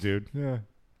does. kids, dude. Yeah.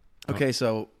 Okay,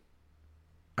 so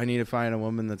I need to find a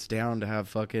woman that's down to have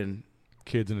fucking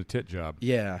kids and a tit job.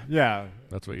 Yeah. Yeah.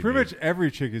 That's what you Pretty need. much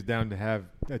every chick is down to have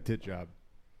a tit job.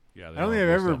 Yeah, I don't think I've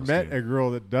ever met a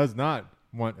girl that does not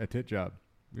want a tit job.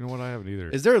 You know what? I haven't either.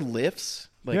 Is there lifts?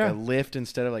 Like Yeah. a lift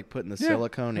instead of like putting the Yeah.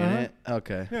 silicone in Uh-huh. it?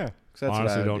 Okay. Yeah. 'Cause that's what I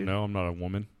Honestly, would don't do. know. I'm not a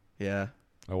woman. Yeah.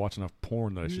 I watch enough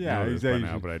porn that I should Yeah, know this exactly. by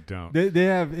now, but I don't. They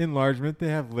have enlargement. They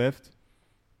have lift.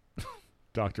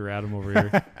 Dr. Adam over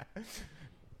here.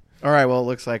 All right. Well, it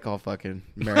looks like I'll fucking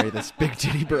marry this big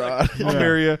titty broad. I'll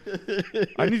marry you.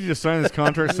 I need you to sign this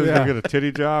contract so you Yeah. can get a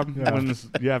titty job Yeah. when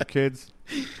you have kids.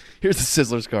 Here's the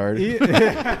Sizzler's card.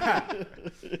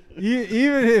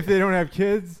 Even if they don't have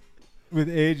kids, with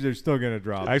age, they're still going to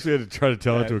drop. I actually had to try to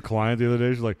tell it to a client the other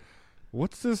day. She's like,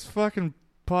 "What's this fucking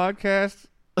podcast?"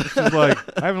 She's like,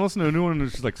 "I haven't listened to a new one." And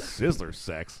she's like, "Sizzler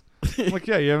sex." I'm like,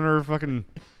 "Yeah, you haven't ever fucking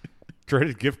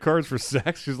traded gift cards for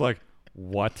sex?" She's like,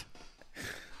 "What?"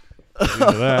 Into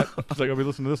that. She's like, "I'll be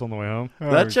listening to this on the way home."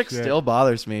 That chick shit. still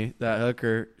bothers me. That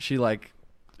hooker. She's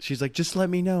like, just let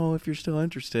me know if you're still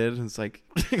interested. And it's like,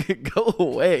 go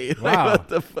away. Like, Wow. what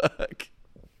the fuck?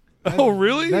 Oh,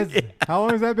 really? How long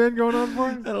has that been going on for?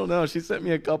 I don't know. She sent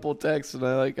me a couple texts and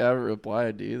I haven't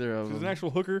replied to either of She's them. an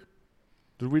actual hooker.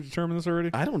 Did we determine this already?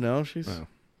 I don't know. She's. Oh.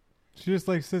 She just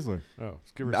likes Sizzler. Oh,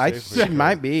 let's give her a safe She card.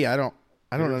 might be. I don't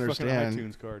Give her a understand. fucking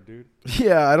iTunes card, dude.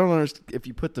 Yeah, I don't understand. If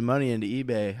you put the money into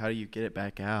eBay, how do you get it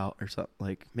back out or something?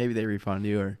 Like maybe they refund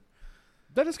you or.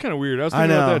 That is kind of weird. I was I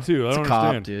thinking know. about that too. I It's don't a cop,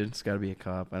 understand. dude. It's got to be a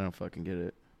cop. I don't fucking get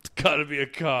it. It's gotta be a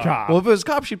cop. Cop. Well, if it was a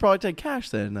cop, she'd probably take cash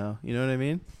then, though. You know what I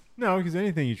mean? No, because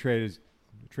anything you trade is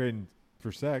trading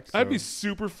for sex. I'd be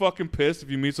super fucking pissed if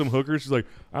you meet some hooker. She's like,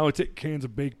 "I only take cans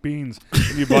of baked beans,"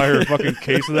 and you buy her a fucking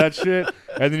case of that shit,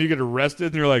 and then you get arrested,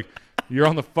 and you're like, you're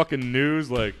on the fucking news,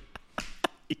 like,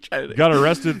 got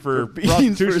arrested for beans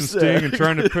prostitution for sting and sex.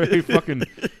 trying to pay fucking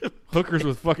hookers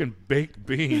with fucking baked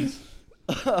beans.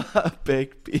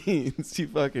 Baked beans. You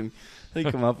fucking. They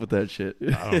come up with that shit.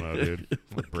 I don't know, dude.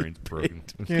 My brain's broken.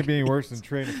 Can't be any worse than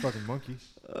trading a fucking monkey.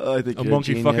 I think A you're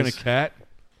monkey fucking a genius. cat.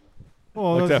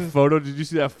 Well, Like that photo. Did you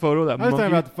see that photo? That I was monkey.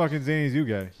 talking about the fucking Zany Zoo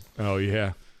guy. Oh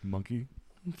yeah, monkey.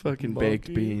 Fucking baked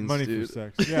Monkey. beans, Money dude. for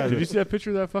sex. Yeah, Did you see that picture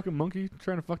of that fucking monkey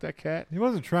trying to fuck that cat? he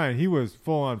wasn't trying. He was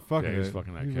full on fucking Yeah, he was it.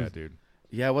 fucking that He cat, was- dude.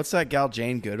 Yeah, what's that gal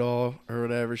Jane Goodall or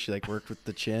whatever? She like worked with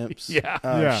the chimps. Yeah.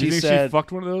 Yeah. She You think said she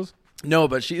fucked one of those? no,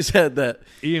 but she said that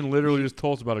Ian literally just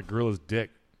told us about a gorilla's dick.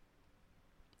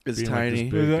 it's Being like this tiny.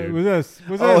 big. Was that, dude.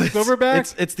 was that a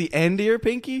silverback? It's the end of your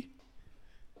pinky.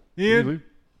 Ian, Really?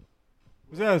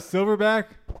 was that a silverback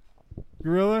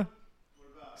gorilla?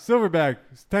 Silverback,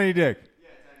 it's tiny dick. Yeah,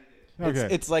 tiny dick.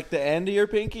 Okay. It's like the end of your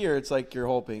pinky, or it's like your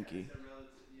whole pinky.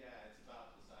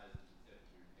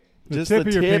 Just the of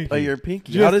your tip pinky. of your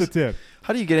pinky. Just How does- the tip.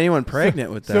 How do you get anyone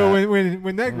pregnant with that? So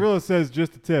when that gorilla says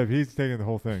just the tip, he's taking the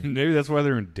whole thing. Maybe that's why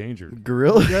they're endangered.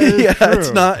 gorilla? That is yeah,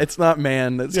 true. it's not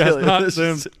man. That's Yeah, it's killing not this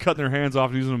them is- cutting their hands off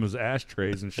and using them as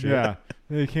ashtrays and shit. Yeah,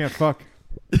 they can't fuck.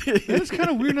 It's kind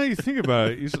of weird now you think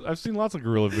about it. I've seen lots of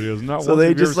gorilla videos. Not So once they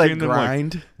have you just ever like seen them,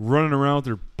 grind. running around with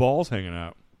their balls hanging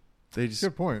out. They just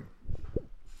Good point.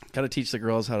 gotta teach the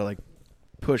girls how to like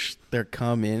push their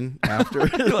cum in after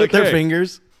Like, with their hey.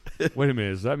 fingers. Wait a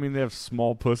minute, does that mean they have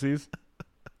small pussies?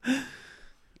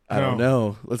 I don't No.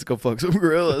 know. Let's go fuck some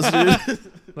gorillas, dude.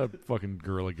 That fucking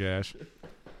Gorilla Gash.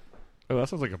 Oh, that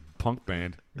sounds like a punk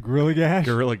band. Gorilla gash.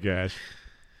 Gorilla Gash.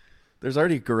 There's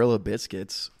already Gorilla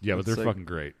Biscuits. Yeah, but It's they're like- fucking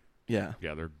great. Yeah,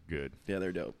 Yeah, they're good. yeah,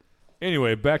 they're dope.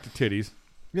 Anyway, back to titties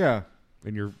Yeah,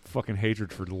 and your fucking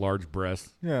hatred for large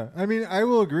breasts. yeah. I mean, I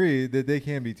will agree that they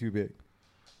can be too big.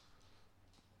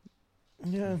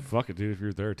 Yeah, Fuck it, dude. If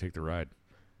you're there, take the ride.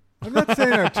 I'm not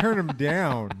saying I turn them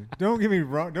down. Don't get me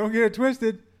wrong. Don't get it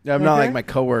twisted. yeah. I'm not Okay? like my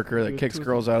coworker that Good kicks twist.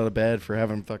 girls out of the bed for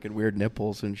having fucking weird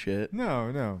nipples and shit. No,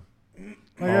 no.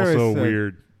 Like I always Also said,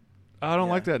 weird. I don't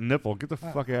Yeah. like that nipple. Get the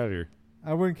fuck out of here.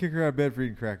 I wouldn't kick her out of bed for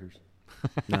eating crackers.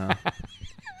 No,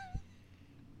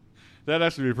 That'd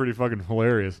actually be pretty fucking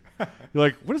hilarious. You're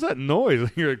like, what is that noise?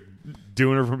 You're like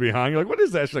doing her from behind. You're like, what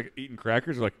is that? She's like eating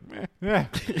crackers. You're like, meh. Yeah,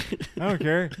 I don't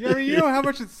care. Yeah, I mean, you know how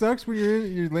much it sucks when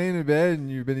you're laying in bed and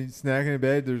you've been snacking in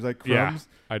bed. There's like Yeah, crumbs.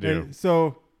 I do. And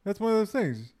so that's one of those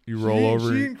things. You She roll eat- over She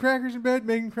and- eating crackers in bed,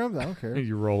 making crumbs. I don't care.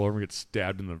 You roll over and get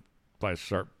stabbed by a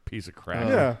sharp piece of crack.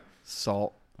 Yeah,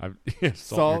 salt.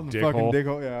 salt and your fucking hole. dick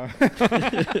hole. Yeah.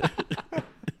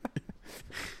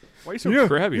 Why are you so you know,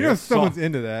 crabby? you I know got someone's salt.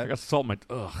 into I that. got salt in my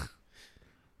ugh.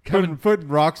 Putting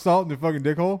rock salt in the fucking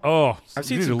dick hole. Oh, I've you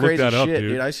seen need some to look crazy that up, shit,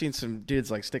 dude. dude. I've seen some dudes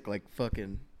like stick like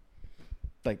fucking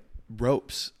like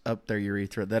ropes up their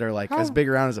urethra that are like How? as big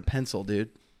around as a pencil, dude.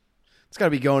 It's got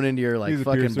to be going into your like He's a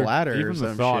fucking piercer. bladder or Even the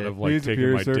some thought shit. of like He's a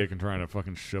taking my piercer. dick and trying to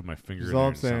fucking shove my finger That's in all there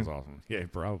I'm sounds saying. awesome. Yeah,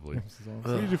 probably. This is all-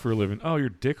 What do you do for a living? Oh, your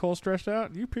dick hole stretched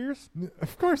out? You pierce?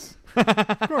 Of course.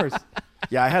 Of course.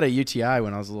 Yeah, I had a UTI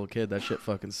when I was a little kid. That shit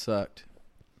fucking sucked.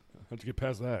 How'd you get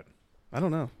past that? I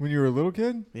don't know. When you were a little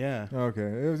kid? Yeah. Okay.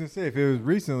 I was going to say, if it was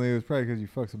recently, it was probably because you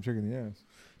fucked some chick in the ass.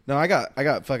 No, I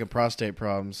got fucking prostate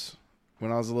problems.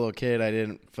 When I was a little kid, I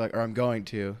didn't fuck, or I'm going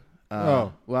to. When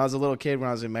I was a little kid, when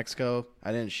I was in Mexico,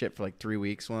 I didn't shit for like 3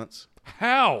 weeks once.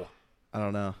 How? I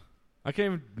don't know. I can't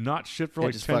even not shit for It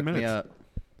like just 10 fucked minutes. me up.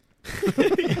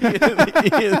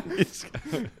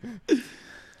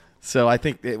 So I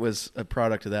think it was a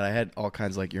product of that. I had all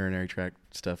kinds of like urinary tract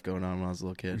stuff going on when I was a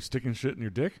little You kid. sticking shit in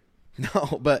your dick?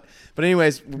 No, but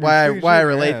anyways, why sticking I shit in your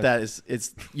relate ass. that is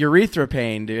it's urethra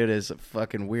pain, dude, is a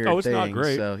fucking weird Oh, it's thing. not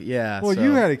great. So yeah. Well, so-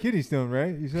 you had a kidney stone,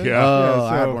 right? You said? Yeah. Oh,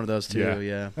 I had so one of those too. Yeah.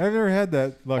 Yeah. I've never had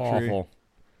that luxury. Awful.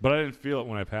 But I didn't feel it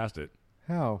when I passed it.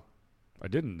 How? I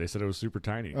didn't. They said it was super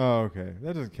tiny. Oh, okay.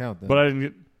 That doesn't count then. But I didn't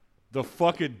get... The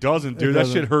fuck it doesn't, dude. It That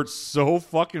doesn't. shit hurts so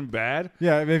fucking bad.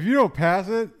 yeah, I mean, if you don't pass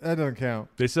it, that doesn't count.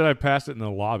 They said I passed it in the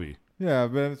lobby. Yeah,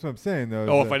 but that's what I'm saying, though.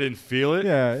 Oh, is if I that- didn't feel it?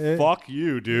 Yeah. Fuck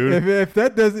you, dude. If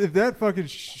that fucking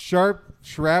sharp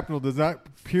shrapnel does not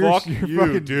pierce Fuck your you,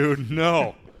 fucking dude.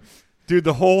 No. Dude,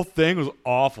 the whole thing was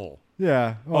awful.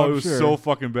 Yeah. Oh, I'm it was sure. so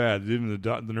fucking bad. Even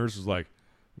the nurse was like,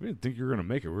 we didn't think you were going to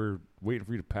make it. We were waiting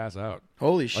for you to pass out.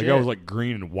 Holy shit. Like, I was like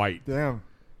green and white, Damn.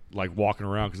 like walking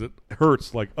around because it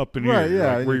hurts like up in Right, here, yeah,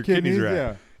 like, and where your your kidneys are kidneys,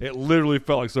 at. It literally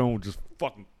felt like someone would just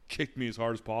fucking kick me as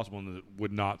hard as possible and it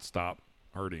would not stop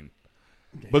hurting.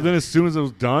 But then as soon as it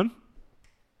was done,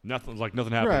 nothing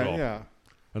happened at Right. all. Yeah.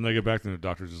 And they get back to the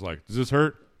doctor's just like, does this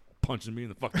hurt? Punching me in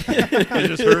the fucking Does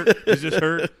this hurt? Does this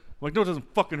hurt? I'm like, no, it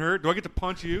doesn't fucking hurt. Do I get to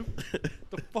punch you?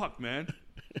 The fuck, man?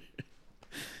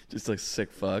 just like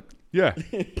sick fuck. Yeah,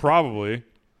 probably.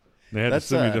 They had That's,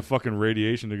 to send me uh, the fucking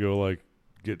radiation to go like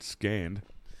get scanned.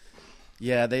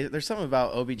 Yeah, there's something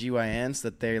about OBGYNs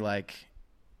that they like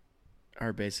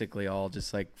are basically all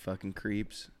just like fucking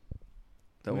creeps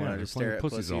that Yeah, want they're to just playing stare at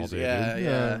pussies all pussies. day, Yeah, dude.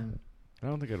 yeah. I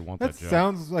don't think I'd want That that job.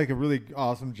 sounds like a really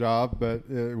awesome job, but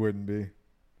it wouldn't be.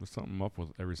 There's something up with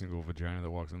every single vagina that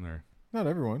walks in there. Not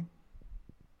everyone.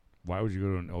 Why would you go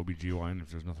to an OBGYN if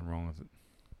there's nothing wrong with it?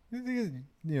 The thing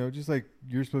is, just like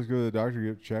you're supposed to go to the doctor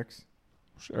to get checks.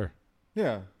 Sure.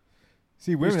 Yeah.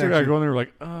 See, We women still gotta actually, go in there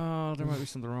like, oh, there might be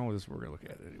something wrong with this. We're gonna look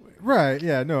at it anyway. right?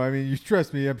 Yeah. No, I mean, you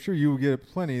trust me. I'm sure you will get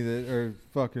plenty that are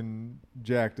fucking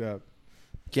jacked up.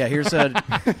 Yeah, here's a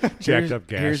Jacked up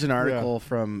gas. Here's an article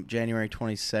from January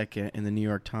 22nd in the New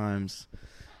York Times.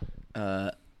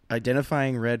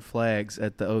 Identifying red flags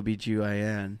at the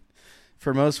OBGYN.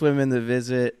 For most women, the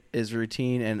visit is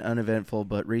routine and uneventful,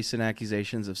 but recent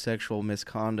accusations of sexual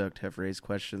misconduct have raised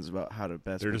questions about how to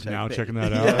best They're just protect now ba- checking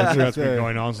that out. Yeah. That's been Yeah.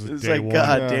 going on since It's day like, one.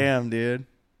 God Yeah. damn, dude.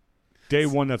 Day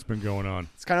one, that's been going on.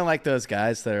 It's kind of like those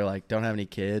guys that are like, don't have any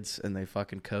kids, and they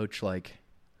fucking coach like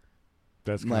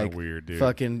That's kind like of weird, dude.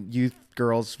 fucking youth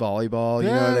girls volleyball. You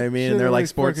know That what I mean? shit And they're really like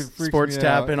sports fucking freaks sports me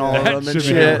tapping out. all Yeah. of That them and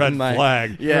should be a shit. red and like,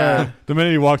 flag. yeah. The minute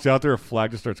he walks out there, a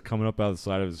flag just starts coming up out of the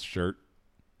side of his shirt.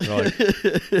 They're like,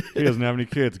 he doesn't have any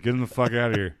kids. Get him the fuck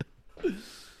out of here.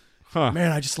 Huh.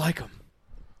 Man, I just like them.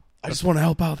 I just want to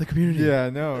help out the community. Yeah.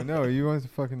 No. You want to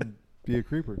fucking be a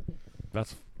creeper.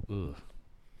 That's, ugh.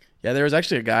 Yeah, there was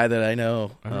actually a guy that I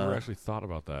know I never actually thought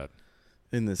about that.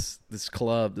 in this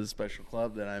club, this special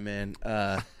club that I'm in.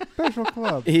 Special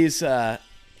club.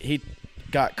 He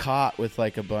got caught with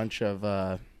like a bunch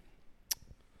of.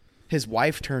 His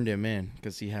wife turned him in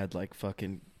because he had like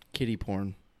fucking kiddie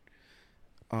porn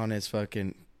on his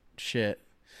fucking shit,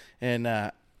 and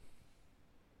I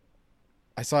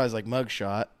saw his like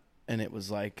mugshot, and it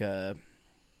was like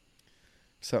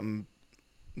something,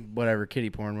 whatever, kiddie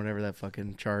porn, whatever that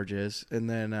fucking charge is, and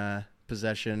then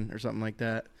possession or something like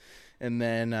that, and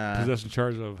then Possession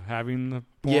charge of having the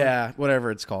porn? yeah,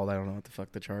 whatever it's called. I don't know what the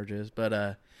fuck the charge is, but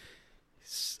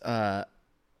And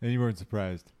you weren't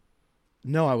surprised.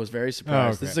 no, I was very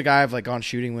surprised. okay. This is a guy I've like gone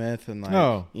shooting with, and like,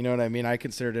 Oh. you know what I mean. I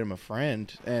considered him a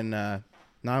friend, and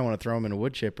now I want to throw him in a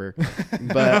wood chipper.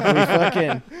 But we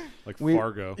fucking Like we-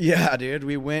 Fargo. yeah, dude.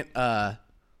 We went. Or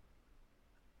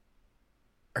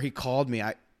he called me.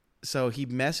 So he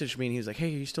messaged me and he was like,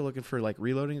 "Hey, are you still looking for like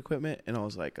reloading equipment?" And I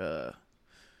was like,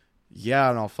 yeah,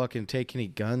 and I'll fucking take any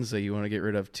guns that you want to get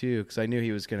rid of too, because I knew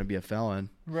he was going to be a felon.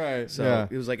 Right. So yeah.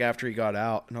 it was like after he got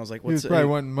out, and I was like, He was "What's probably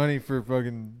wanting money for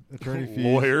fucking attorney fees.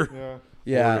 Lawyer. Yeah. Or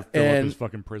yeah?" to fill up And his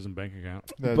fucking prison bank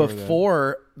account. That's where that-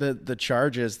 before the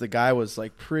charges, the guy was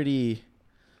like pretty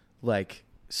like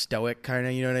stoic, kind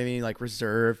of, you know what I mean, like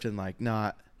reserved and like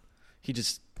not. He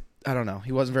just I don't know.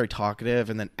 He wasn't very talkative,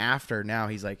 and then after now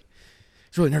he's like,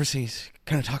 he's really nervous. And he's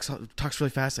kind of talks really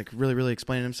fast, like really, really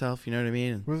explaining himself. You know what I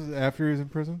mean? And Was it after he was in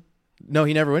prison? no,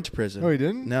 he never went to prison. Oh, he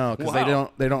didn't? No, because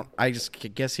Wow. they don't. I just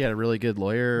guess he had a really good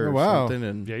lawyer or Oh, wow. something.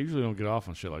 And Yeah, usually don't get off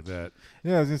on shit like that.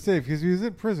 Yeah, I was gonna say because he was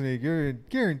in prison, he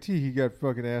guarantee he got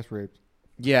fucking ass raped.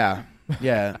 yeah,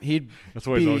 he'd That's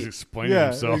why he's always Be- explaining yeah,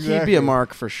 himself. exactly. he'd be a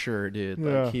mark for sure, dude.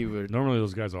 Yeah. Like he would. Normally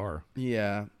those guys are.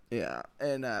 Yeah,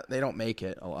 and they don't make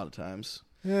it a lot of times.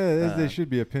 Yeah, they should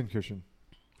be a pincushion.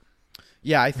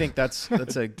 Yeah, I think that's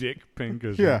a Dick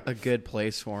Pincus. Yeah. a good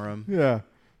place for him. Yeah.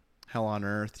 Hell on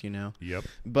earth, you know. Yep.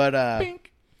 But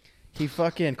he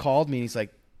fucking called me. And he's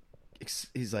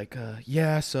like,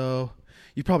 yeah. So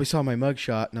you probably saw my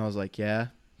mugshot, and I was like, yeah.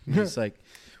 And he's like,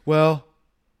 well,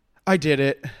 I did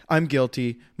it. I'm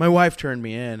guilty. My wife turned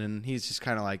me in, and he's just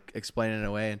kind of like explaining it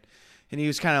away, and he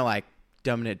was kind of like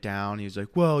dumbing it down. He was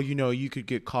like, well, you know, you could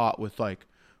get caught with like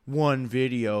one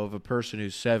video of a person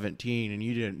who's 17, and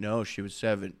you didn't know she was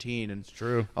 17, and It's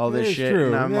true. all That this is shit. True.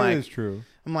 And I'm That like, is true.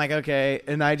 I'm like, okay.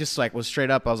 And I just like was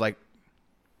straight up. I was like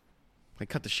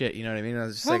cut the shit. You know what I mean? I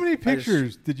was just How like, many I just-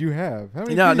 pictures did you have? How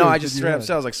many? no, videos I did just you straight up have?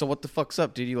 said, I was like, so what the fuck's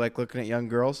up, dude? You like looking at young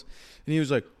girls? And he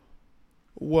was like,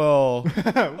 well,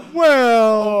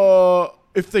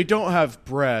 if they don't have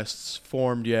breasts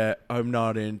formed yet, I'm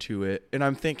not into it. And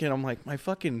I'm thinking, I'm like, my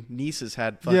fucking nieces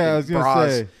had fucking Yeah, I was gonna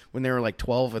bras say. when they were like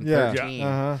 12 and Yeah. 13.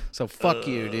 Uh-huh. So fuck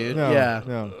you, dude. No, yeah.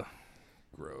 No.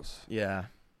 Gross. Yeah.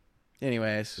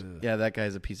 Anyways, yeah, that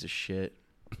guy's a piece of shit.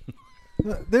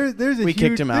 There's a We huge,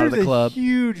 kicked him out of there's the club. a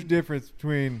huge difference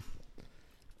between,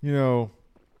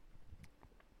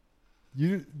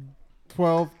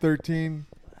 12, 13,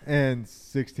 and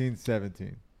 16,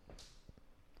 17.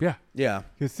 Yeah.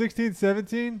 Because 16,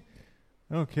 17,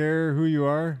 I don't care who you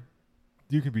are,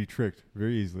 you can be tricked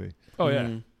very easily. Oh yeah.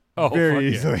 Mhm. Oh, Very fuck yeah.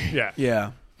 easily. Yeah.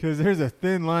 Yeah. Because there's a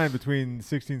thin line between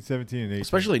 16, 17, and 18.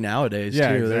 Especially nowadays,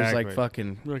 Yeah, too. There's like exactly.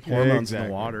 fucking Like, hormones in exactly.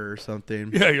 the water or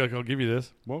something. Yeah, you're like, I'll give you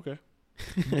this. Well, okay.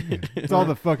 It's all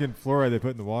the fucking fluoride they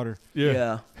put in the water.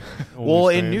 Yeah. Well,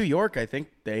 Only in strange. New York, I think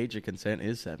the age of consent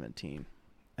is 17.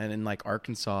 And in like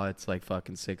Arkansas, it's like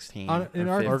fucking 16. In or 15.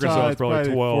 Arkansas, Arkansas, it's it's probably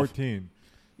probably 12. 14.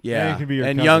 Yeah. and it can be your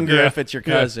and cousin. younger Yeah. if it's your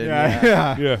Yeah. cousin. Yeah,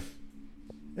 Yeah. yeah. Yeah.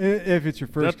 If it's your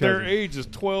first That their cousin. age is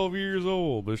 12 years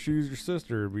old, but she's your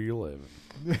sister, it'd be 11.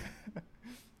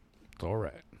 It's all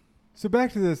right. So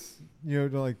back to this,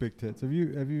 don't like big tits.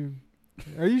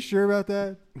 Are you sure about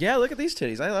that? Yeah, look at these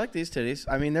titties. I like these titties.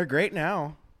 I mean, they're great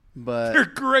now. They're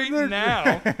But, great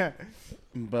now. I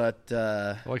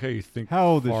like how you think How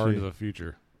old is far she? into the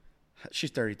future. she's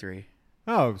 33.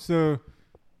 Oh, so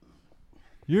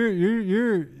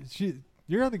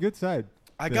you're on the good side.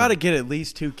 I Yeah. got to get at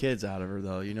least 2 kids out of her,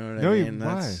 though. You know what No, I mean?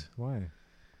 why?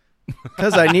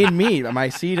 Because I need meat. My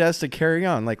seed has to carry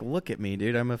on. Like, look at me,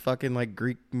 dude. I'm a fucking like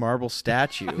Greek marble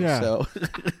statue. Yeah. So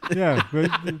Yeah,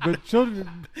 but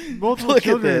children, multiple Look at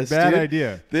children, this, bad dude.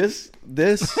 idea. this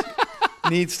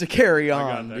needs to carry I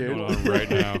got on, that dude. going on right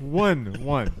now. One,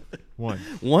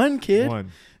 One kid?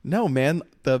 one. No, man.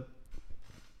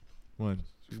 One.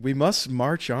 We must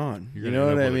march on. You're You gonna know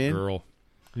end what up I with a mean? Girl.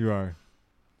 You are.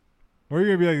 Or you're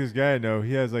gonna be like this guy I know.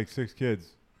 He has like 6 kids,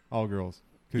 all girls.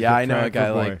 'Cause Yeah, he's I know trying a guy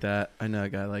for boy. like that. I know a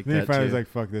guy like Then he that finally too. was like,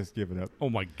 "Fuck this, give it up." Oh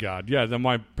my god. Yeah, then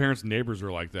my parents' neighbors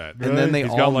were like that. and then they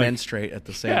He's all got, like- menstruate at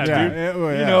the same Yeah, time. dude.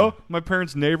 well, You yeah. know, my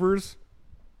parents' neighbors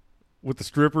with the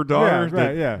stripper daughter Yeah, right,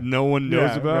 that yeah. no one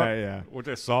knows Yeah, about. right, yeah. Which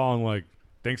I saw on like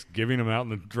Thanksgiving. I'm out in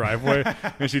the driveway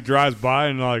and she drives by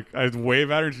and like I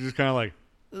wave at her and she's just kind of like,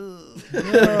 I'm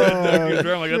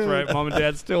like, that's right. Mom and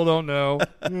Dad still don't know.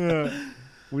 Yeah.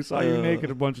 We saw you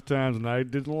naked a bunch of times and I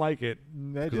didn't like it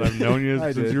I because I've known you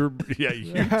I since did. you were. Yeah,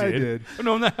 you did. I did.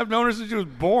 I've known her since she was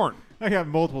born. I got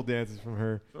multiple dances from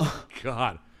her.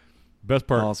 God. Best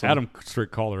part, Awesome. Adam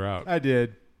straight called her out. I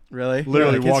did. Really?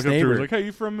 Literally Like his walked up to her, neighbor. was like, "Hey,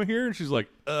 you from here?" And she's like,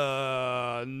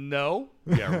 no."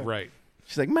 Yeah, right.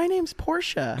 She's like, my name's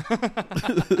Portia.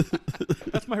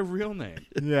 That's my real name.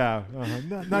 Yeah.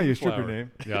 Not your stripper Flower.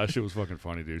 name. Yeah, that shit was fucking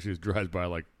funny, dude. She just drives by,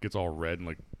 like, gets all red and,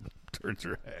 like, turns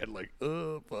her head, like,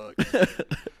 oh, fuck.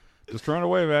 Just trying to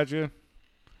wave at you.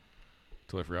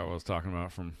 Totally forgot what I was talking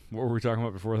about what were we talking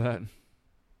about before that?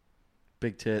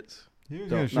 Big tits. He was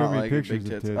Don't gonna show not me like pictures big of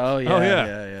tits. tits. Oh yeah, Oh, yeah.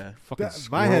 yeah. Fucking My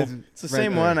squirrel. head's It's the right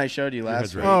same there. one I showed you Your last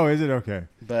head's week. right. Oh, is it okay?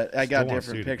 But I got Still wanna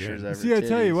different see it pictures again. of her See, I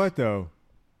tell you titties. what though,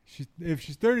 if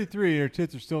she's 33 and her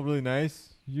tits are still really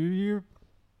nice, you're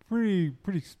pretty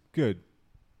good.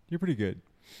 You're pretty good.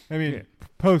 I mean, Yeah.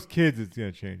 post kids, it's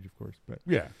gonna change, of course, but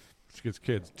Yeah. She gets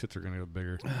kids, tits are going to get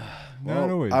bigger. not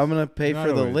Well, always. I'm gonna pay Not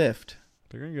for the always. lift.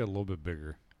 They're going to get a little bit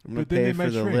bigger. I'm gonna But then pay they for might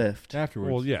the shrink lift.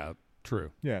 afterwards. Well, yeah.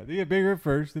 True. Yeah, they get bigger at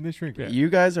first, then they shrink. Yeah. You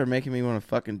guys are making me want to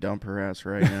fucking dump her ass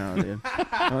right now, dude.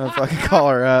 I'm gonna fucking call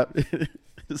her up.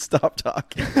 Stop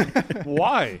talking.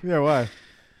 Why? Yeah, why?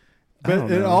 But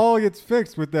don't it know. all gets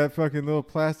fixed with that fucking little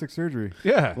plastic surgery.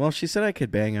 Yeah. Well, she said I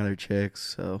could bang other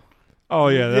chicks, so Oh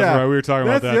yeah, that's Yeah, right. We were talking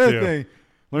about That's that the too. other thing.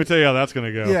 Let me tell you how that's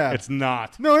gonna go. Yeah. It's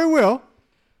not. No, it will.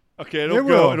 Okay, It it'll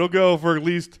will. go. It'll go for at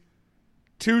least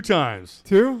 2 times,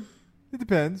 2? It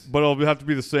depends. but it'll have to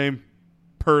be the same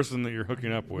person that you're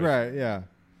hooking up with. Right, yeah.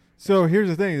 So here's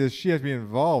the thing: is she has to be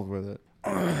involved with it.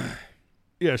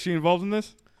 Yeah. Is she involved in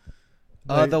this?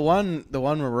 Like- the one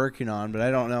we're working on, but I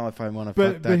don't know if I want to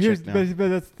fuck But that here's chick now. but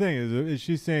that's the thing: is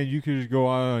she saying you could just go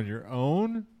out on your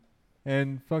own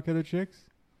and fuck other chicks?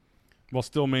 While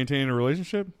still maintaining a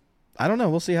relationship? I don't know.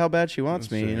 We'll see how bad she wants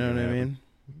That's me. You know shit what I gonna mean?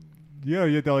 Yeah,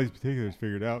 you have all these particulars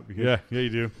figured out. Because Yeah. Yeah, you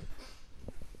do.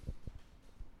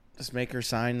 Just make her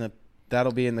sign the.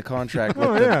 That'll be in the contract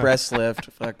Oh, with yeah. the breast lift.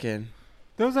 Fucking.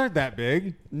 those aren't that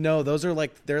big. No, those are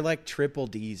they're like triple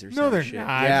D's or No, some they're shit.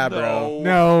 not. Yeah, bro.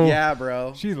 No. Yeah,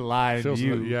 bro. She lied She'll to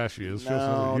you. yeah, she is. She'll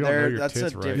No, you don't know your that's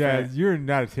tits a right. different- Yeah, you're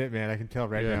not a tit man. I can tell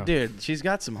right Yeah. now. Dude, she's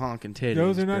got some honking titties.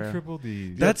 Those are not bro. triple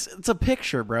D's. It's a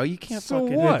picture, bro. You can't So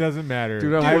fucking. what? It doesn't matter.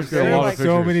 Dude, I've I've looked at a seen lot of so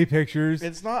pictures. many pictures.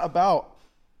 It's not about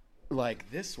like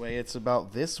this way. It's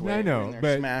about this way. I know, and they're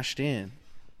but- smashed in.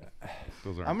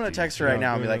 Those aren't I'm gonna D's. text her right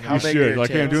now and be like, You "How You big are should. your Like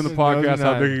I'm tits?" doing the Those podcast. are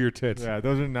How not- big are your tits? Yeah,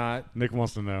 those are not Nick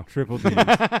wants to know. triple D's.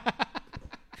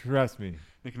 Trust me.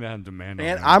 Nick can have demand on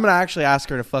And that. I'm gonna actually ask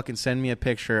her to fucking send me a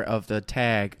picture of the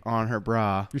tag on her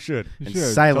bra You should. You and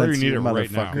should. silence Tell her you need you, it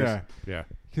right now. motherfuckers. Yeah. Yeah.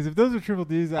 Because if those are triple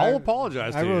D's, I'll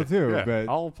apologize to I you. will too. Yeah, But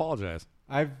I'll apologize.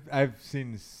 I've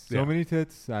seen so Yeah. many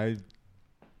tits. They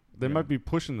Yeah. might be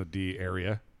pushing the D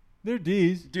area. They're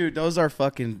D's. Dude, those are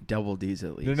fucking double D's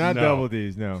at least. They're not No. double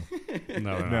D's. No,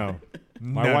 No, no.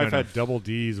 My No, wife no, no. had double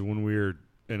D's when we were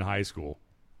in high school.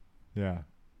 Yeah.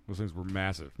 Those things were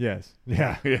massive. Yes.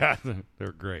 Yeah. Yeah,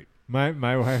 they're great, My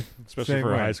wife, especially same for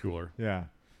a way. high schooler. Yeah.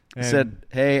 I said,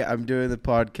 "Hey, I'm doing the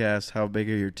podcast. How big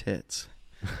are your tits?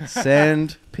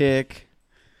 Send pic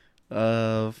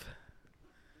of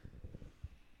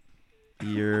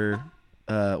your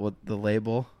what the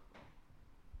label."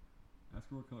 Ask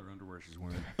her what color underwear she's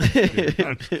wearing.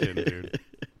 I'm just kidding, dude.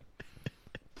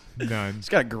 none. She's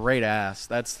got a great ass.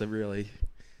 That's the really.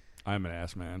 I'm an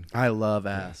ass man. I love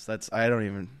ass. That's I don't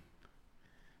even.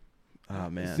 Oh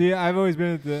man. See, I've always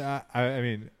been at the. I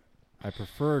mean, I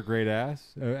prefer a great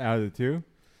ass out of the two.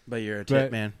 But you're a But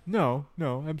tit man. No,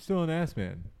 I'm still an ass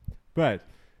man. But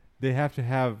they have to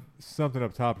have something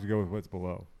up top to go with what's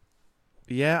below.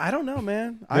 Yeah, I don't know,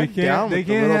 man. They I'm can't. down They with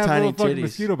the can't little have tiny little fucking titties.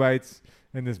 mosquito bites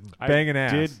and this banging I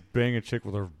ass. did bang a chick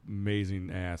with her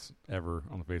amazing ass ever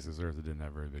on the face of this earth that didn't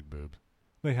have very big boobs.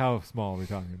 Like how small are we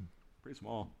talking? Pretty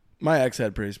small. My ex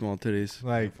had pretty small titties,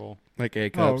 Like, Full. like A Oh.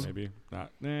 cups. Maybe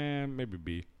not. Maybe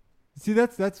B. see,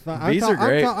 that's fine. These are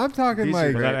great. I'm talking These are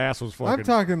like But that ass was fucking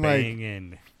talking like-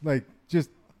 banging. just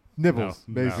nibbles,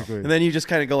 No. basically. And then you just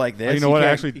kind of go like this. You know what? I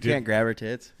Can't, actually you did- can't grab her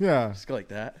tits. Yeah, Just go like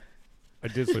that. I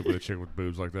did sleep with a chick with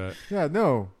boobs like that. yeah.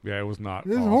 No, Yeah, it was not.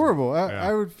 this is awesome. horrible. Yeah.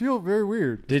 I would feel very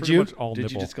weird. Did pretty you? much all Did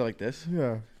nipple. you just go like this?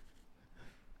 Yeah.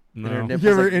 And her No. nipples You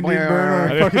ever like, Indian burn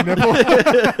on I a fucking nipple?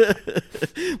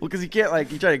 well, because you can't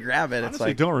like you try to grab it. It's Honestly,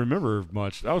 like don't remember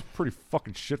much. I was pretty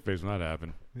fucking shit faced when that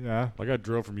happened. Yeah. Like I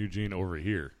drove from Eugene over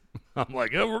here. I'm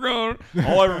like, yeah, we're going.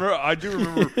 All I do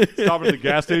remember stopping at the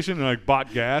gas station and I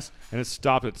bought gas and it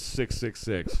stopped at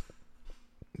 666.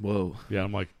 whoa. Yeah,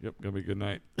 I'm like, yep, gonna be a good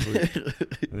night. Sweet. And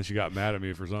then she got mad at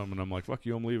me for something, and I'm like, fuck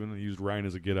you, I'm leaving. And used Ryan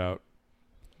as a get out.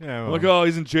 Yeah. I'm Well, like, oh,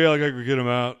 he's in jail. I gotta go get him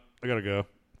out. I gotta go.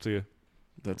 See ya.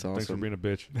 That's Thanks for awesome. being a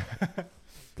bitch.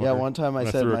 Yeah, Fucker. one time I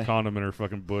And said threw my a condom in her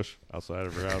fucking bush outside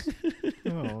of her house.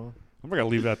 oh. I'm not gonna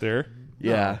leave that there.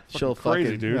 yeah, No, she'll crazy,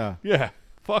 fucking dude. Yeah. Yeah,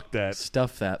 fuck that.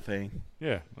 stuff that thing.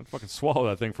 Yeah, I'd fucking swallow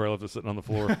that thing before I left it sitting on the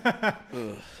floor.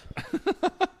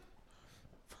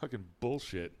 Fucking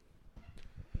bullshit.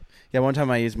 Yeah, one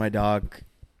time I used my dog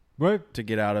What? to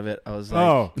get out of it. I was like,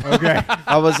 Oh, okay.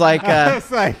 I was like That's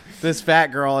like this fat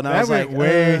girl, and I that was went like,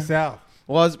 way south.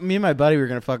 Well, it was me and my buddy were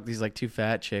gonna fuck these like two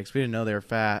fat chicks. We didn't know they were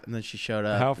fat, and then she showed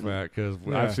up. How fat? Because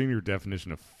Yeah. I've seen your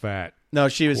definition of fat No,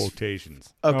 she was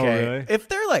quotations. okay. really? If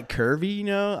they're like curvy, you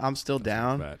know, I'm still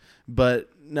down. Fat. But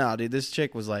no, dude, this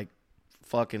chick was like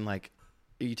fucking like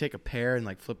you take a pear and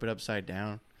like flip it upside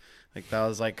down. Like that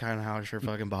was like kind of how her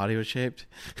fucking body was shaped.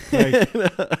 Like,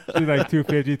 she's like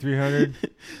 250, 300.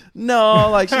 No,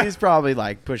 like she's probably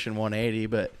like pushing 180,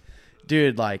 but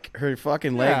dude, like her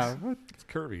fucking legs. Yeah. It's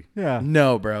curvy. Yeah.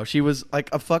 No, bro. She was like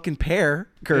a fucking pear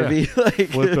curvy. Like,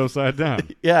 Flipped upside down.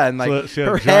 yeah, and like So she had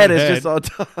a her giant head is head. just on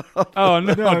top. Oh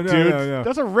no, No, dude! no.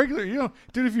 That's a regular.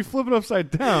 Dude, if you flip it upside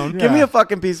down, Give me a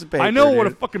fucking piece of paper. I know what a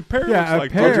dude. fucking pear Yeah, looks a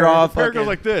like. pear- dude. Draw a A pear fucking- goes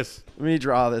like this. Let me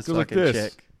draw this Goes like fucking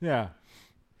this. chick. Yeah.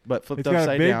 But flipped It's got a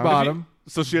upside big down. bottom.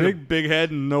 So she had Big- a big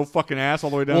head and no fucking ass all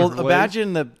the way down. Well, her legs?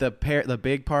 imagine the pear. The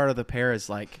big part of the pear is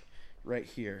like right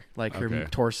here, like Okay. her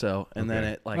torso, and then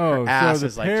Okay. it like Oh, her so ass the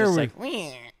is like pear just would-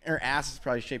 like her ass is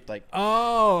probably shaped like.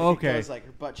 Oh, It okay. goes like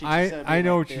her butt cheeks instead of I being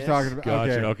know like what you're this. talking about.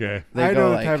 Gotcha. Okay. Okay. They I go know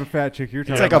the like- type of fat chick you're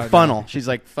talking It's like about. a funnel. She's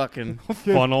like fucking.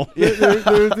 Funnel.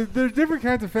 There's different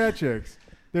kinds of fat chicks.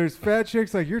 There's fat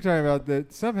chicks like you're talking about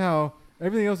that somehow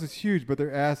everything else is huge, but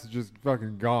their ass is just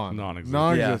fucking gone. Non-existent.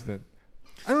 Non-existent.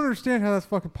 I don't understand how that's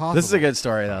fucking possible. This is a good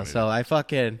story though. So I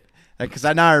fucking because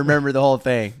now I remember the whole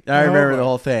thing. I No, remember but- the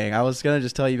whole thing. I was gonna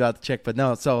just tell you about the chick, but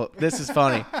no. So this is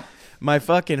funny. My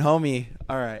fucking homie.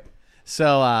 All right.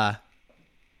 So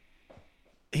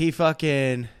he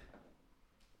fucking.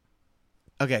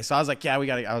 Okay, so I was like, yeah, we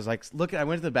gotta. I was like, look, I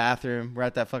went to the bathroom. We're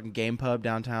at that fucking game pub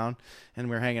downtown, and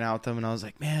we were hanging out with them. And I was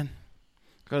like, man,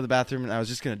 go to the bathroom. And I was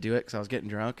just gonna do it because I was getting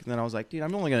drunk. And then I was like, dude,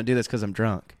 I'm only gonna do this because I'm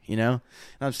drunk, you know. And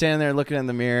I'm standing there looking in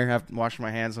the mirror, have washing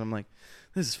my hands, and I'm like,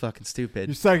 this is fucking stupid.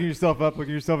 You're psyching yourself up,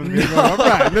 looking yourself in the mirror. Going, all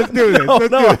right, let's do this. Let's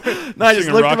do it. No, I just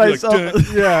Singing looked at Rocky, like,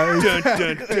 myself. Yeah.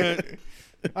 Dun, dun, dun.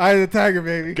 I the tiger,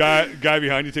 baby. Guy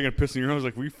behind you taking a piss in your nose,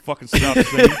 like, will you fucking stop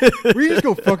singing? We just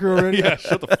go fuck her already. Yeah,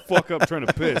 shut the fuck up trying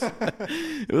to piss.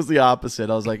 It was the opposite.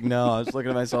 I was like, no. I was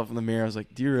looking at myself in the mirror. I was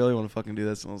like, do you really want to fucking do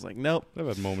this? And I was like, nope. I've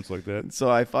had moments like that. So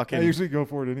I I fucking usually go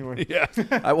for it anyway. Yeah.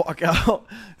 I walk out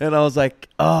and I was like,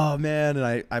 oh man.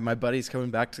 And I my buddy's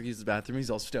coming back to use the bathroom. He's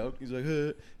all stoked. He's like,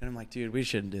 huh. And I'm like, dude, we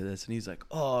shouldn't do this. And he's like,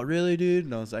 oh really, dude?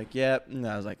 And I was like, yep. And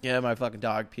I was like, yeah, my fucking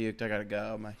dog puked. I gotta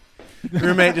go. My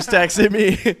roommate just texted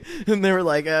me and they were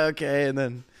like, okay. And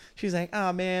then she's like,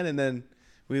 oh man. And then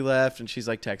we left and she's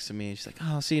like texting me. She's like,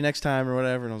 oh, I'll see you next time or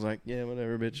whatever. And I was like, yeah,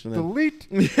 whatever, bitch. And then Delete.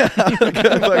 yeah,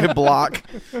 fucking block.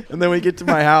 And then we get to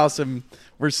my house and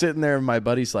we're sitting there and my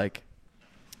buddy's like,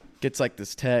 gets like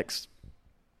this text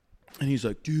and he's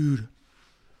like, dude,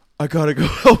 I gotta go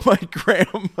help my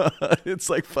grandma. It's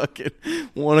like fucking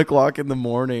 1 o'clock in the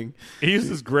morning. He used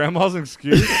his grandma's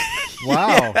excuse. Wow.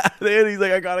 Yeah, then he's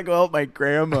like, I gotta go help my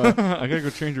grandma. I gotta go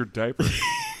change your diaper.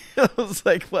 I was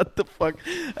like, what the fuck?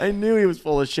 I knew he was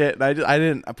full of shit.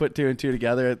 And I put two and two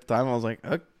together at the time. I was like,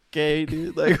 okay,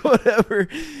 dude, like whatever.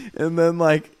 And then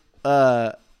like,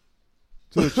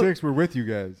 So the chicks were with you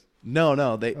guys.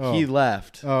 no, he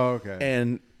left. Oh, okay.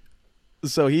 And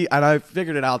so I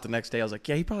figured it out the next day. I was like,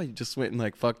 yeah, he probably just went and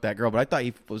like fucked that girl. But I thought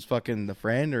he was fucking the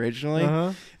friend originally.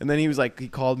 Uh-huh. And then he was like, he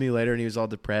called me later and he was all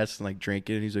depressed and like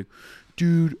drinking. And he's like,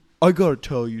 dude, I gotta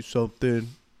tell you something.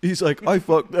 He's like, I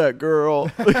fucked that girl.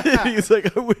 He's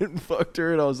like, I went and fucked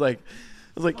her. And I was like,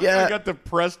 yeah. I got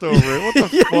depressed over it. What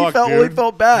the Yeah, fuck, he dude?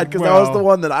 felt bad because that was Wow. the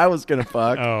one that I was gonna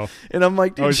fuck. Oh. And I'm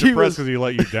like, dude, I was she depressed was because he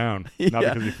let you down, not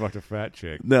Yeah. because he fucked a fat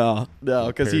chick. no,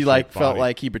 because he Pear-shaped like felt body.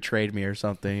 like he betrayed me or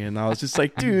something, and I was just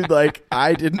like, dude, like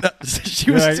I didn't. She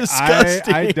You're was like,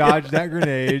 disgusting. I dodged that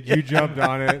grenade. You jumped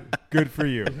on it. Good for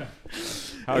you.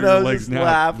 How are And your I was legs just now,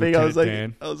 laughing. I was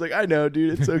Lieutenant like, Dan? I know,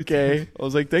 dude, it's okay. I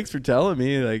was like, thanks for telling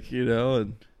me, like, you know,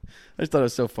 and I just thought it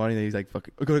was so funny that he's like,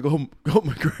 fucking, I gotta go home with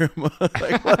my grandma.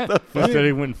 Like, what the fuck? Instead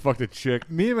he went and fucked a chick.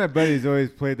 Me and my buddies always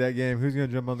played that game. Who's gonna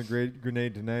jump on the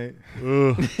grenade tonight?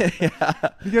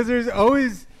 Ugh. Because there's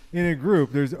always in a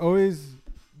group. There's always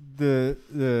the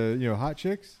hot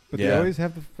chicks, but they Yeah. always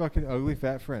have the fucking ugly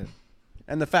fat friend.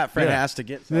 And the fat friend Yeah. has to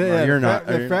get some. Yeah, you're the not.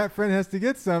 fat, the fat friend has to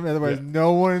get some, otherwise Yeah.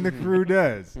 no one in the crew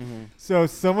does. Mm-hmm. So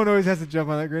someone always has to jump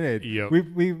on that grenade. Yep.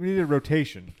 We need a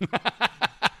rotation.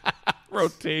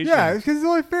 Rotation. Yeah, because it's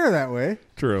only fair that way.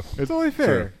 True. It's only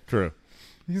fair. True.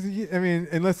 Because, I mean,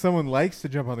 unless someone likes to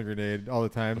jump on the grenade all the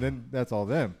time, then that's all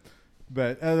them.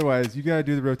 But otherwise, you got to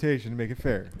do the rotation to make it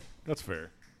fair. That's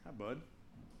fair. Hi, bud.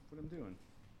 What I'm doing?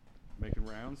 Making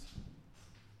rounds.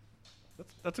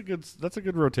 That's a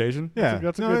good rotation. Yeah.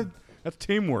 That's a No, good. That's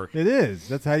teamwork. It is.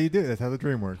 That's how you do it. That's how the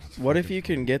dream works. What if you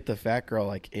can get the fat girl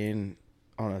like in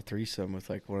on a threesome with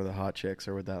like one of the hot chicks,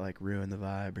 or would that like ruin the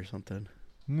vibe or something?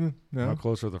 How No.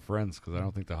 close are the friends? Because I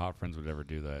don't think the hot friends would ever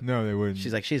do that. No, they wouldn't.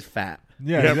 She's like, she's fat.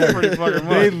 yeah, Yeah, exactly. pretty fucking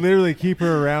They much. literally keep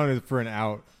her around for an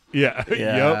out. Yeah. Yeah.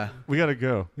 Yep. We gotta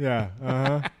go. Yeah.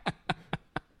 Uh huh.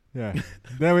 Yeah.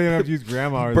 That way they don't have to use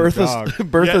grandma or the dog.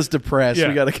 Bertha's depressed. Yeah.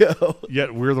 We gotta go.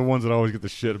 Yet we're the ones that always get the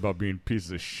shit about being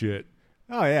pieces of shit.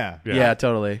 Oh yeah. Yeah,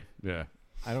 totally. Yeah.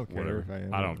 I don't care Whatever. if I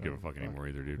am. I don't give a fuck anymore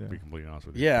either, dude. To be completely honest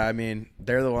with you. Yeah, I mean,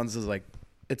 they're the ones that's like,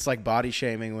 it's like body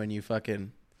shaming when you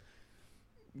fucking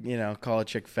call a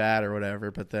chick fat or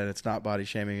whatever, but then it's not body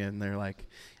shaming, and they're like,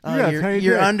 "Oh, Yeah, you're, tiny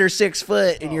you're dick." under 6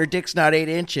 foot, and your dick's not 8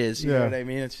 inches." You know Yeah. what I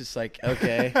mean? It's just like,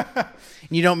 okay, and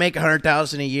you don't make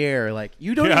 $100,000 a year. Like,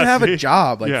 you don't Yeah, even have see? a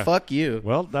job. Like, Yeah. fuck you.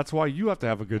 Well, that's why you have to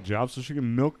have a good job so she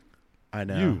can milk I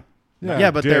know. you.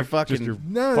 Yeah, but Dick, they're just fucking. your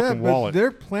No, fucking but wallet.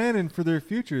 they're planning for their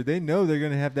future. They know they're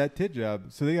going to have that tit job,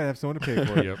 so they got to have someone to pay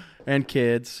for it. Yep. And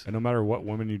kids. And no matter what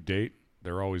women you date,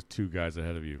 there are always 2 guys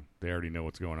ahead of you. They already know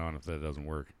what's going on if that doesn't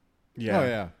work. Yeah. Oh,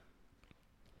 yeah.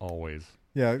 Always.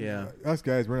 Yeah. Yeah. Us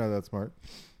guys, we're not that smart.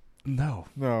 No.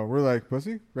 No, we're like,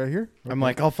 pussy, right here? I'm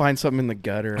like, I'll find something in the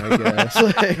gutter, I guess.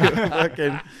 Like,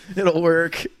 fucking, it'll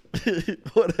work.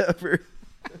 Whatever.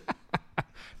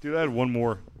 Dude, I had one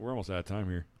more. We're almost out of time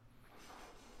here.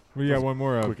 We got one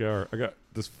more of. Quick hour. I got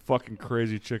this fucking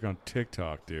crazy chick on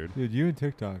TikTok, dude. Dude, you and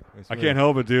TikTok. I swear. can't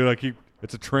help it, dude.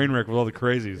 It's a train wreck with all the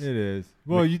crazies. It is.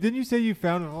 Well, didn't you say you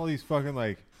found all these fucking,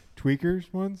 like,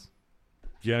 tweakers ones?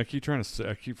 Yeah, I keep I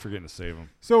keep forgetting to save them.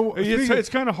 So, It's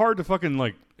kind of hard to fucking,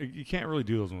 like, you can't really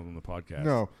do those on the podcast.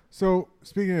 No. So,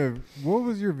 speaking of, what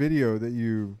was your video that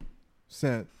you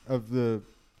sent of the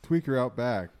tweaker out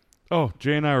back? Oh,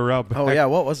 Jay and I were out back. Oh, yeah.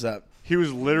 What was that? He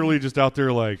was literally just out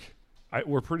there, like,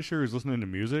 we're pretty sure he was listening to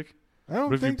music. I don't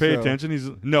But if you think pay so. attention,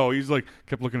 he's like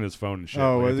kept looking at his phone and shit.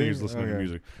 Oh, Like, I was think he? he was listening to Okay.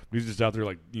 music. But he's just out there,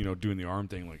 like, doing the arm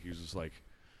thing. Like, he was just like,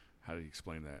 how did he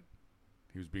explain that?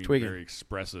 He was being Tweaking. very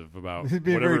expressive about He's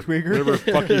being very whatever, tweaker? whatever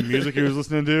fucking music he was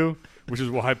listening to, which is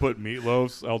why I put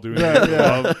Meatloaf's "I'll Do Yeah, Anything for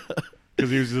yeah. Love." Because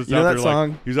he was just You know out that there song?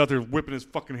 like he was out there whipping his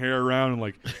fucking hair around and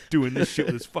like doing this shit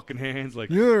with his fucking hands, like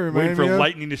You know what it waiting reminded for me of?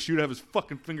 lightning to shoot out of his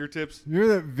fucking fingertips. You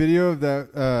remember that video of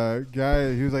that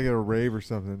guy? He was like at a rave or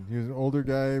something. He was an older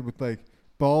guy with like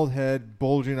bald head,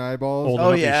 bulging eyeballs. Old Oh,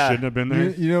 enough yeah. he shouldn't have been there.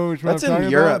 You know which one That's I'm in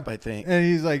talking Europe, about? I think. And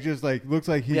he's like just like looks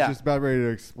like he's Yeah. just about ready to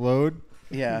explode.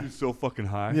 Yeah. He's so fucking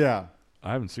high. Yeah.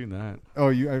 I haven't seen that. Oh,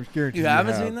 I guarantee You you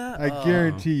haven't have. seen that? I Oh.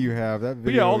 guarantee you have that But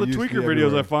video. yeah, all the used to tweaker be videos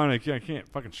everywhere. I find, I can't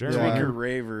fucking share Yeah. them. Tweaker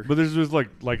raver. But there's just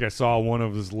like I saw one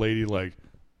of this lady, like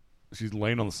she's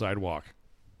laying on the sidewalk,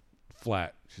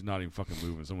 flat. She's not even fucking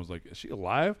moving. Someone's like, "Is she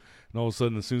alive?" And all of a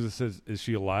sudden, as soon as it says, "Is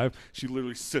she alive?" she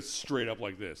literally sits straight up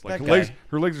like this. Like That her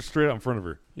guy. legs are straight out in front of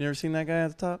her. You never seen that guy at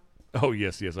the top? Oh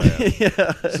yes, I have.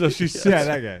 Yeah. So she sits, Yeah,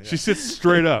 that guy, yeah. She sits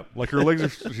straight up, like her legs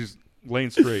are. She's laying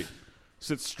straight,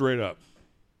 sits straight up.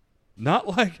 Not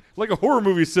like a horror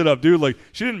movie sit up, dude. Like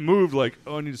she didn't move. Like,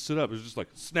 oh, I need to sit up. It was just like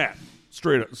snap,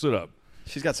 straight up, sit up.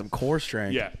 She's got some core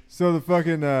strength. Yeah. So the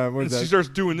fucking what And is that? she starts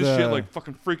doing this The- shit, like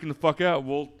fucking freaking the fuck out.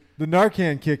 Well, the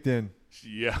Narcan kicked in.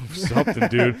 yeah, something,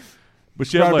 dude. But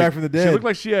she Brought had her like back from the she dead. looked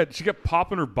like she kept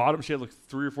popping her bottom. She had like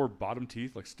 3 or 4 bottom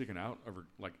teeth like sticking out of her,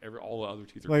 like all the other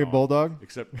teeth are Like a gone. bulldog?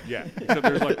 Except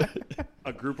there's like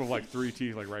a group of like 3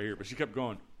 teeth like right here. But she kept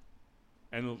going,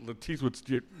 and the teeth would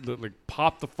like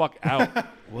pop the fuck out.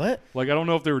 What? Like I don't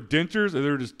know if they were dentures or they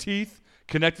were just teeth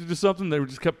connected to something. They were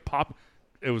just kept popping.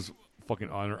 It was fucking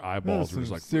on her eyeballs. some It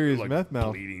was like serious like meth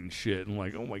mouth. bleeding shit, and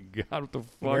like, oh my god, what the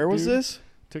fuck? Where was dude? this?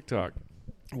 TikTok.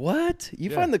 What? You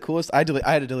Yeah. find the coolest? I had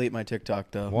to delete my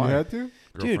TikTok though. Why? You had to?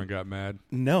 Girlfriend got mad.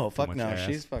 No, fuck much no. ass.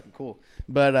 She's fucking cool.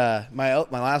 But my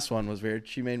last one was weird.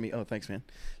 She made me. Oh, thanks, man.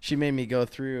 She made me go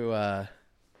through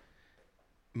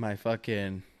my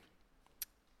fucking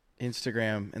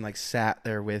Instagram and like sat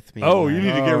there with me. Oh, and, you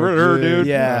like- need to get rid of her, dude.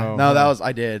 Yeah. No. No,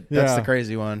 I did. That's Yeah. the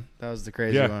crazy one. That was the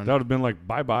crazy Yeah, one. that would have been like,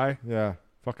 bye bye. Yeah.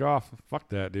 Fuck off. Fuck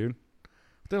that, dude.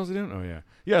 What the hell's he doing? Oh, yeah.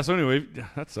 Yeah, so anyway,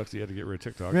 that sucks. You had to get rid of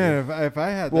TikTok. Man, if I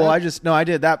had Well, that, I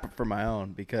did that for my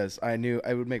own because I knew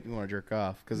it would make me want to jerk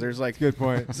off because there's like good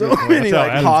point. so Good point. many That's how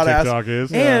like Adam's hot ass. TikTok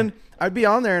is. And I'd be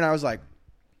on there and I was like,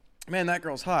 man, that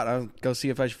girl's hot. I would go see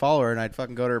if I should follow her and I'd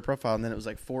fucking go to her profile and then it was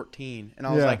like 14 and I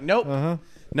was Yeah. like, nope, Uh-huh.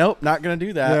 nope, not gonna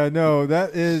do that. Yeah, no,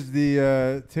 that is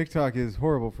the TikTok is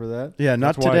horrible for that. Yeah,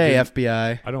 not That's why I today, didn't-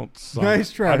 FBI. I don't sign Nice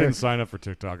try. I didn't sign up for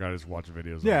TikTok. I just watch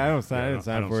videos. Yeah, on I it. don't sign- I didn't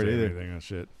sign I for it say either. Anything and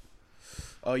shit.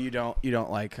 Oh, you don't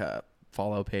like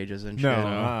follow pages and shit.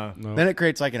 No. No. Then it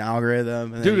creates like an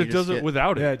algorithm. And then Dude, you it just does it get-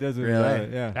 without it. Yeah, it doesn't. Really? without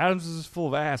it, yeah. Adams is just full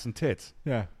of ass and tits.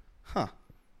 Yeah. Huh.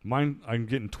 Mine, I'm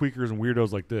getting tweakers and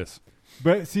weirdos like this.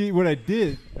 But see, what I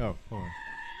did. Oh, hold on.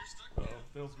 What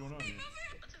the hell's going on here?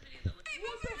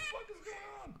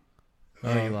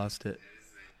 Oh, you lost it.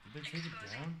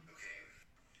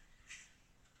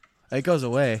 It goes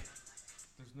away.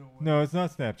 No, it's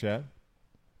not Snapchat.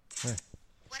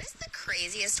 What is the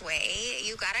craziest way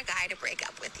you got a guy to break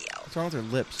up with you? What's wrong with her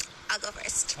lips? I'll go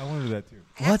first. I wondered that too.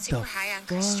 I got What super the high on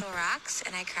crystal rocks,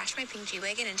 and I crashed my pink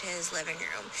G-Wagon into his living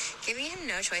room, giving him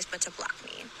no choice but to block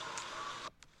me.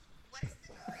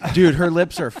 Dude, her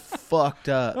lips are fucked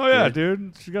up. Oh yeah,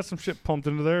 dude. She got some shit pumped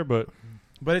into there, but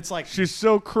But it's like She's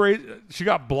so crazy. She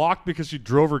got blocked because she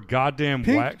drove her goddamn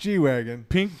Pink G-Wagon.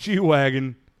 pink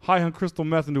G-Wagon high on crystal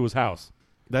meth into his house.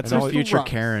 that's And a all- future rocks.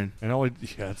 Karen. And all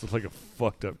it's like a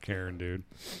fucked up Karen, dude.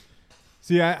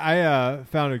 See, I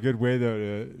found a good way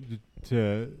though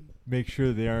to make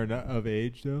sure they are not of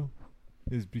age though,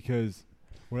 is because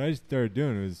what I started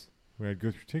doing was when I'd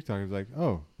go through TikTok, I was like,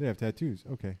 oh, they have tattoos.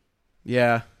 Okay.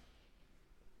 Yeah.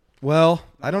 Well,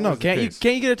 I don't know. was the Can't you case.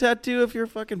 get a tattoo if your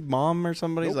fucking mom or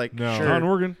somebody's like, No. sure. Not in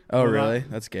Oregon. Oh, We're really?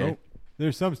 not- That's gay. Nope.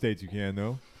 There's some states you can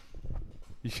though.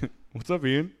 What's up,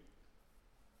 Ian?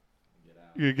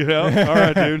 You get out? All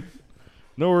right, dude.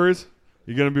 No worries.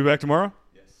 You gonna be back tomorrow?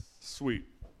 Yes. Sweet.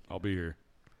 I'll be here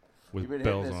with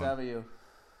bells on. you?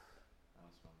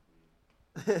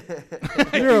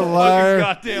 You're a liar.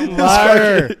 Goddamn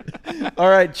Liar. All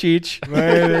right, Cheech.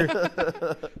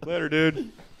 Later. Later,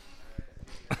 dude.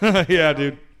 Yeah,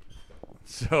 dude.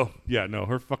 So yeah, no,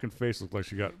 her fucking face looked like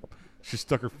she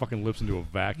stuck her fucking lips into a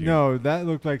vacuum. No, that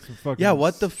looked like some fucking. Yeah,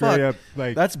 what the straight fuck? Up,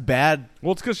 like That's bad.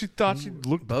 Well, it's because she thought she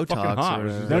looked Botox fucking hot. or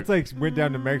She's whatever. that's like went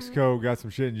down to Mexico, got some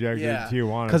shit injected in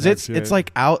Tijuana. Because type it's shit.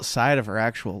 like outside of her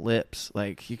actual lips.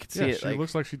 Like you could see yeah, it. she Like,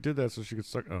 looks like she did that so she could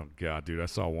suck. Oh god, dude, I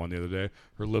saw one the other day.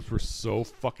 Her lips were so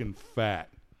fucking fat.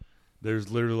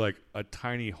 There's literally like a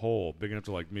tiny hole big enough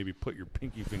to like maybe put your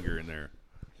pinky finger in there.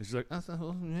 And she's like,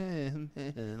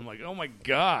 I'm like, oh my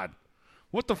god,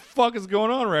 what the fuck is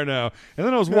going on right now? And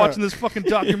then I was watching this fucking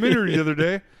documentary the other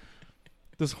day,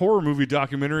 this horror movie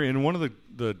documentary, and one of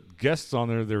the guests on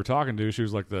there they were talking to, she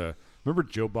was like remember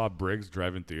Joe Bob Briggs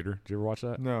Drive-In Theater? Did you ever watch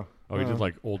that? no. Oh, he did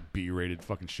like old B-rated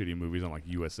fucking shitty movies on like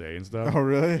USA and stuff. Oh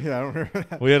really? Yeah, I don't remember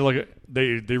that. Well, he had like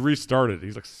they restarted.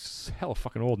 He's like hella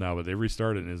fucking old now, but they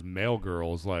restarted. And his male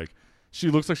girl is like, she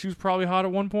looks like she was probably hot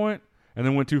at one point, and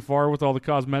then went too far with all the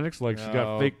cosmetics. Like she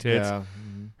got fake tits. Yeah.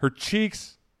 Her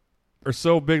cheeks are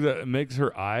so big that it makes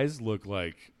her eyes look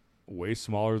like way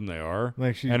smaller than they are.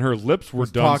 Like she and her lips were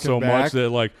was done talking so back. much that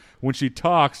like when she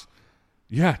talks,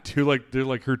 yeah, dude, like they're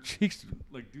like her cheeks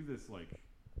like do this like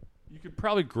you could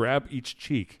probably grab each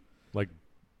cheek like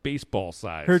baseball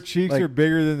size. Her cheeks Like- are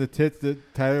bigger than the tits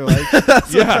that Tyler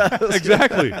likes. Yeah,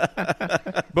 exactly.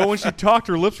 But when she talked,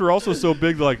 her lips were also so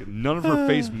big, like none of her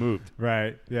face moved.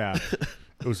 Right. Yeah.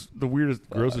 It was the weirdest,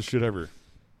 grossest shit ever.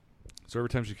 So every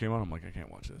time she came on, I'm like, I can't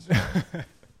watch this.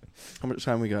 how much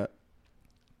time we got?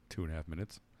 2.5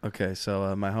 minutes. Okay,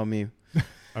 so my homie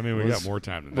I mean, we Was- got more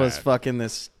time than was that. fucking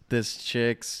this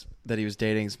chick's that he was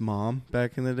dating's mom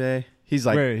back in the day. He's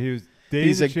like, Wait, he was dating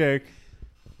he's a a- chick,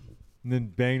 and then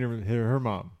banged her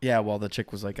mom. yeah, well, the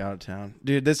chick was like out of town.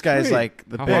 Dude, this guy is Wait, like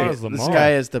the how big. hot is the This mom?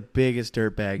 guy is the biggest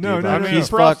dirtbag. No, dude. no, Like, no, I mean, he's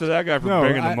props fucked. to that guy for No,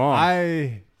 banging the mom.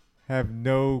 I have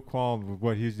no qualms with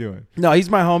what he's doing. No, he's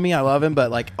my homie. I love him, but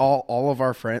like all of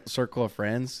our circle of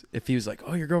friends, if he was like,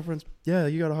 "Oh, your girlfriend's yeah,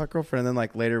 you got a hot girlfriend," and then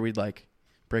like later we'd like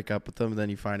break up with them, and then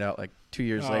you find out like 2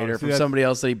 years Oh, later see, from that's- somebody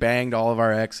else that he banged all of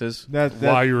our exes. That's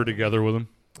While you were together with him.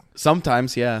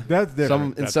 Sometimes, yeah. that's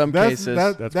different. In some that's, cases,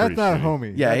 that's pretty not a shitty.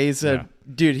 homie. yeah, That's- he's a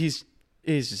dude. He's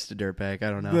just a dirtbag. I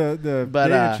don't know. the But,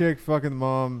 dating chick fucking the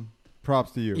mom.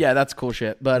 Props to you. Yeah, that's cool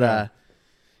shit. But Yeah.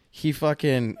 he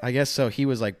fucking, I guess so. He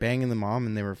was like banging the mom,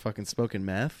 and they were fucking smoking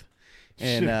meth,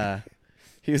 and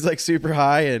he was like super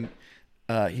high, and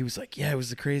he was like, "Yeah, it was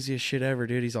the craziest shit ever,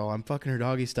 dude." He's all, "I'm fucking her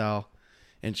doggy style,"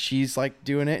 and she's like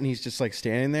doing it, and he's just like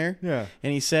standing there. Yeah.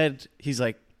 And he said he's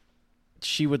like,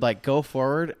 she would like go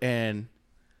forward and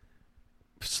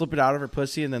slip it out of her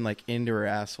pussy, and then like into her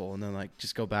asshole, and then like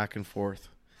just go back and forth.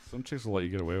 Some chicks will let you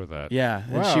get away with that. Yeah,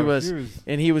 and Wow, she was, she was-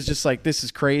 and he was just like, "This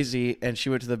is crazy," and she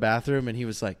went to the bathroom, and he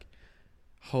was like,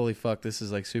 "Holy fuck, this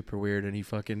is like super weird," and he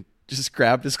fucking just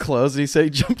grabbed his clothes, and he said he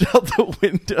jumped out the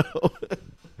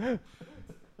window.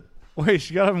 Wait,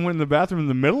 she got him in the bathroom in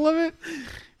the middle of it?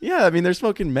 Yeah, I mean they're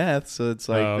smoking meth, so it's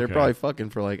like Oh, they're okay. probably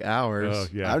fucking for like hours. Oh,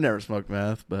 yeah. I've never smoked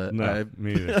meth, but No, I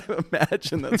me either.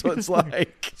 imagine that's what it's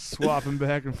like. Swapping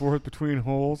back and forth between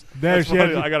holes. Then That's she had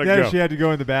funny. to, I gotta then go. she had to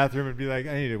go in the bathroom and be like,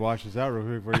 I need to wash this out real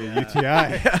quick before you get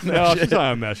UTI. No, she's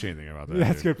not messing anything about that.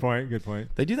 That's a dude. good point. Good point.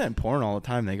 They do that in porn all the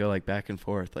time. They go like back and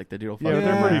forth, like they do a Yeah, fucking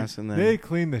they're pretty- ass, and then They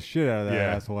clean the shit out of that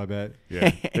Yeah. asshole, I bet. Yeah,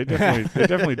 they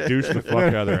definitely douche the fuck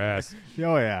out of their ass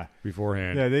Oh, yeah.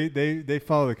 beforehand. Yeah, they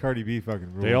follow the Cardi B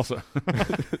fucking rules. They also The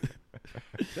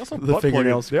butt plug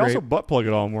fingernail it. They also scrape. butt plug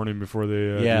it all morning before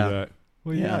they Yeah. do that.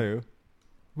 Well, you Yeah. gotta.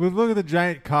 Well, look at the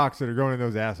giant cocks that are going in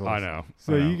those assholes. I know.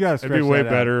 So I know. you gotta It'd be stretch way that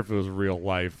out. better if it was real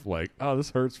life. Like, oh, this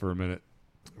hurts for a minute.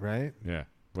 Right? Yeah,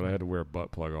 but I had to wear a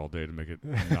butt plug all day to make it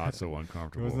not so It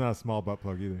uncomfortable. was not a small butt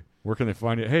plug either. Where can they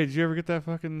find you? Hey, did you ever get that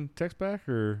fucking text back,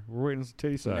 or we're waiting on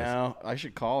titty size? No, I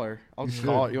should call her. I'll You just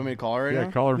call should. her. You want me to call her right Yeah,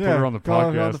 now? call her and Yeah, put her on the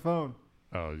call her podcast. on the phone.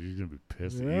 Oh, you're gonna be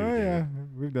pissed at Oh you. dude. yeah,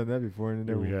 we've done that before. And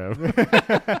Yeah, we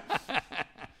have.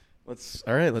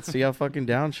 All right, let's see how fucking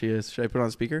down she is. Should I put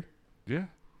on speaker? Yeah.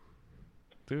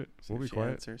 Do it. See We'll if be she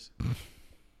quiet. answers.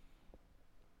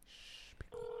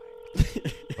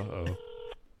 Uh-oh.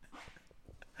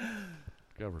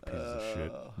 God, we're pieces of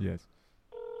shit. Yes,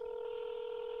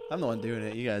 I'm the one doing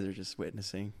it. You guys are just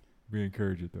witnessing. we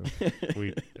encourage it though.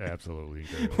 We absolutely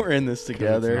encourage it. We're in this 'Cause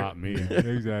together. It's not me.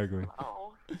 Exactly.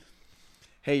 Oh.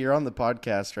 Hey, you're on the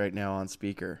podcast right now on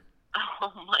speaker.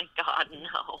 Oh my God,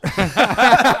 no.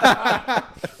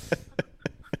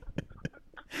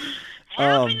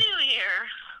 Happy New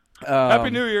Year. Happy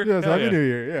New Year. Yes, Hell Happy yeah. New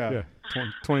Year. Yeah. Yeah.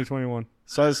 2021.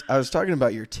 So I was talking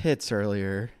about your tits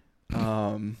earlier.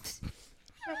 Didn't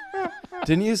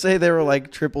you say they were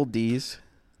like triple D's?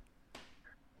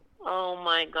 Oh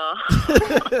my God.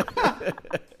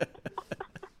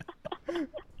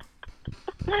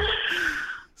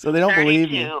 So they don't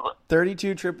believe you.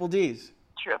 32. 32 triple D's.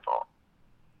 Triple. All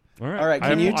right. All right,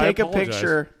 can you take a apologize.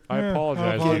 picture? I Yeah, apologize.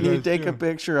 I Can apologize. you take too. a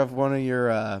picture of one of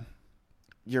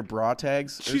your bra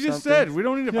tags? Or She just something? said we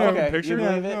don't need a Yeah, fucking okay, picture. you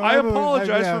believe it? I I believe-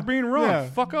 apologize yeah. for being wrong. Yeah.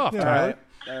 Fuck off, Yeah. All Tyler.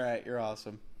 right. All right, you're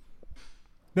awesome.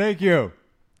 Thank you.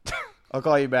 I'll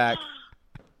call you back.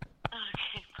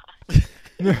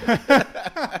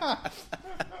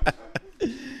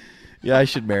 Yeah, I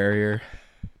should marry her.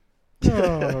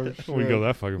 Oh, shit. We go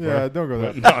that fucking far. Yeah, don't go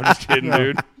that No, I'm just kidding,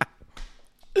 No.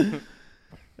 dude.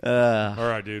 Uh, All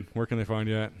right, dude. Where can they find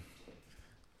you at?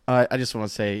 I just want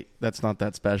to say that's not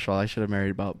that special. I should have married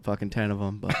about fucking 10 of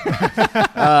them. But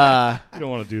You don't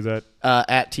want to do that.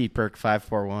 at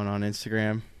tperk541 on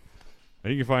Instagram.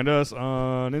 And you can find us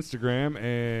on Instagram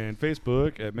and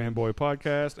Facebook at Manboy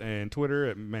Podcast and Twitter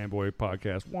at Manboy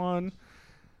Podcast 1,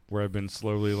 where I've been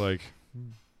slowly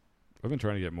I've been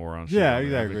trying to get more on. Shit Yeah, on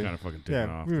there. I've exactly. been kind of fucking taking Yeah,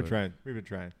 off. we've been but trying. We've been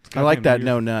trying. I like that goddamn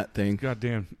no nut thing.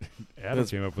 Goddamn, Adam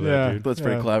That's- came up with Yeah, that, dude. That's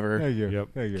pretty clever. Thank you. Yep.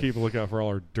 Thank you. Keep a lookout for all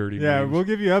our dirty. Yeah, memes. we'll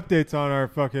give you updates on our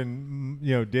fucking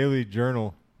daily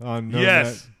journal on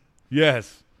Yes.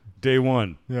 Yes. Day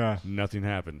 1, Yeah, nothing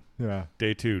happened. yeah.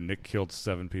 Day 2, Nick killed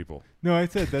 7 people No, I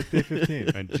said that's day 15.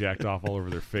 and jacked off all over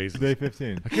their faces. Day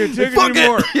 15. I can't take it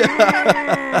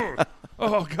anymore.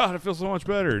 Oh God, I feel so much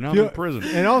better. Now I'm in prison.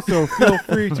 And also, feel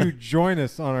free to join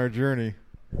us on our journey.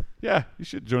 Yeah, you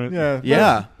should join it. Yeah,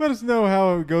 Yeah. Let us know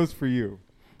how it goes for you.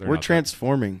 They're We're not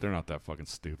transforming. they're not that fucking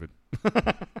stupid.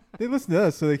 They listen to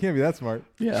us, so they can't be that smart.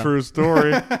 Yeah. True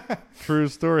story. True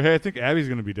story. Hey, I think Abby's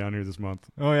going to be down here this month.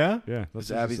 Oh yeah, Yeah, that's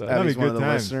Is Abby's, just, That'd Abby's be one of good the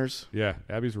times. listeners. yeah,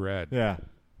 Abby's rad. yeah.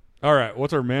 All right,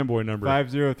 what's our Manboy number?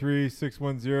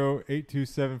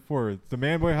 503-610-8274. It's the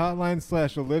Manboy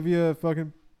Hotline / Olivia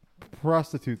fucking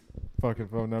prostitute fucking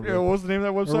phone number. Yeah, what was the name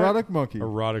of that website? Erotic Monkey.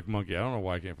 Erotic Monkey. I don't know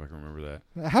why I can't fucking remember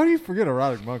that. How do you forget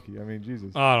Erotic Monkey? I mean,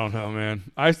 Jesus. I don't know, man.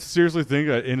 I seriously think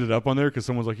I ended up on there because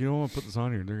someone's like, you know, I'm gonna put this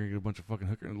on here, and they're gonna get a bunch of fucking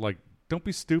hookers. Like, don't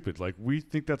be stupid. Like, we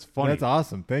think that's funny. That's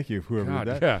awesome. Thank you, whoever God,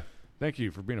 did that. yeah. Thank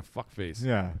you for being a fuckface.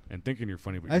 Yeah. And thinking you're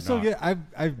funny, but I you're still not. get.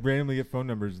 I randomly get phone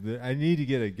numbers. That I need to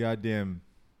get a goddamn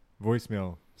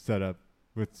voicemail set up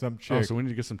with some chick. Oh, so we need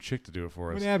to get some chick to do it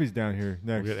for us. When Abby's down here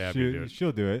next, get Abby to do it.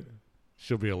 she'll do it.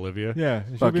 She'll be Olivia. Yeah,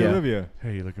 she'll Fuck be yeah. Olivia.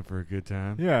 Hey, you looking for a good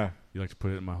time? Yeah. You like to put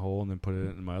it in my hole and then put it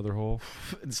in my other hole?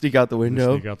 Sneak out the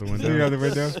window. Sneak out the window. Sneak out the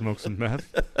window. Smoke some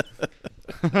meth.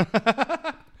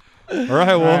 All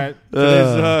right, well, All right.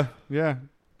 today's, yeah,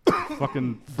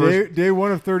 fucking first, Day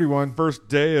 1 of 31. first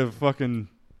day of fucking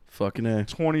Fucking A.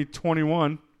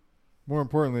 2021 More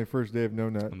importantly, first day of No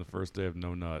Nut. and the first day of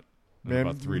No Nut. In Man-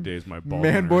 about 3 days, my balls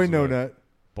Man are gonna boy hurt so No bad. Nut.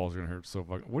 Balls are going to hurt so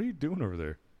fucking. What are you doing over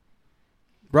there?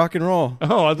 Rock and roll.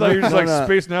 Oh, I thought you were just No like Nut.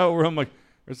 spacing out where I'm like,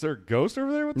 is there a ghost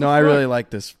over there? What the No, I fuck? really like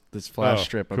this flash Oh,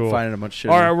 strip. I'm cool. finding a bunch of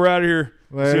shit. All right, we're out of here.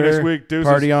 See you Later. next week. Deuces.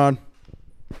 Party on.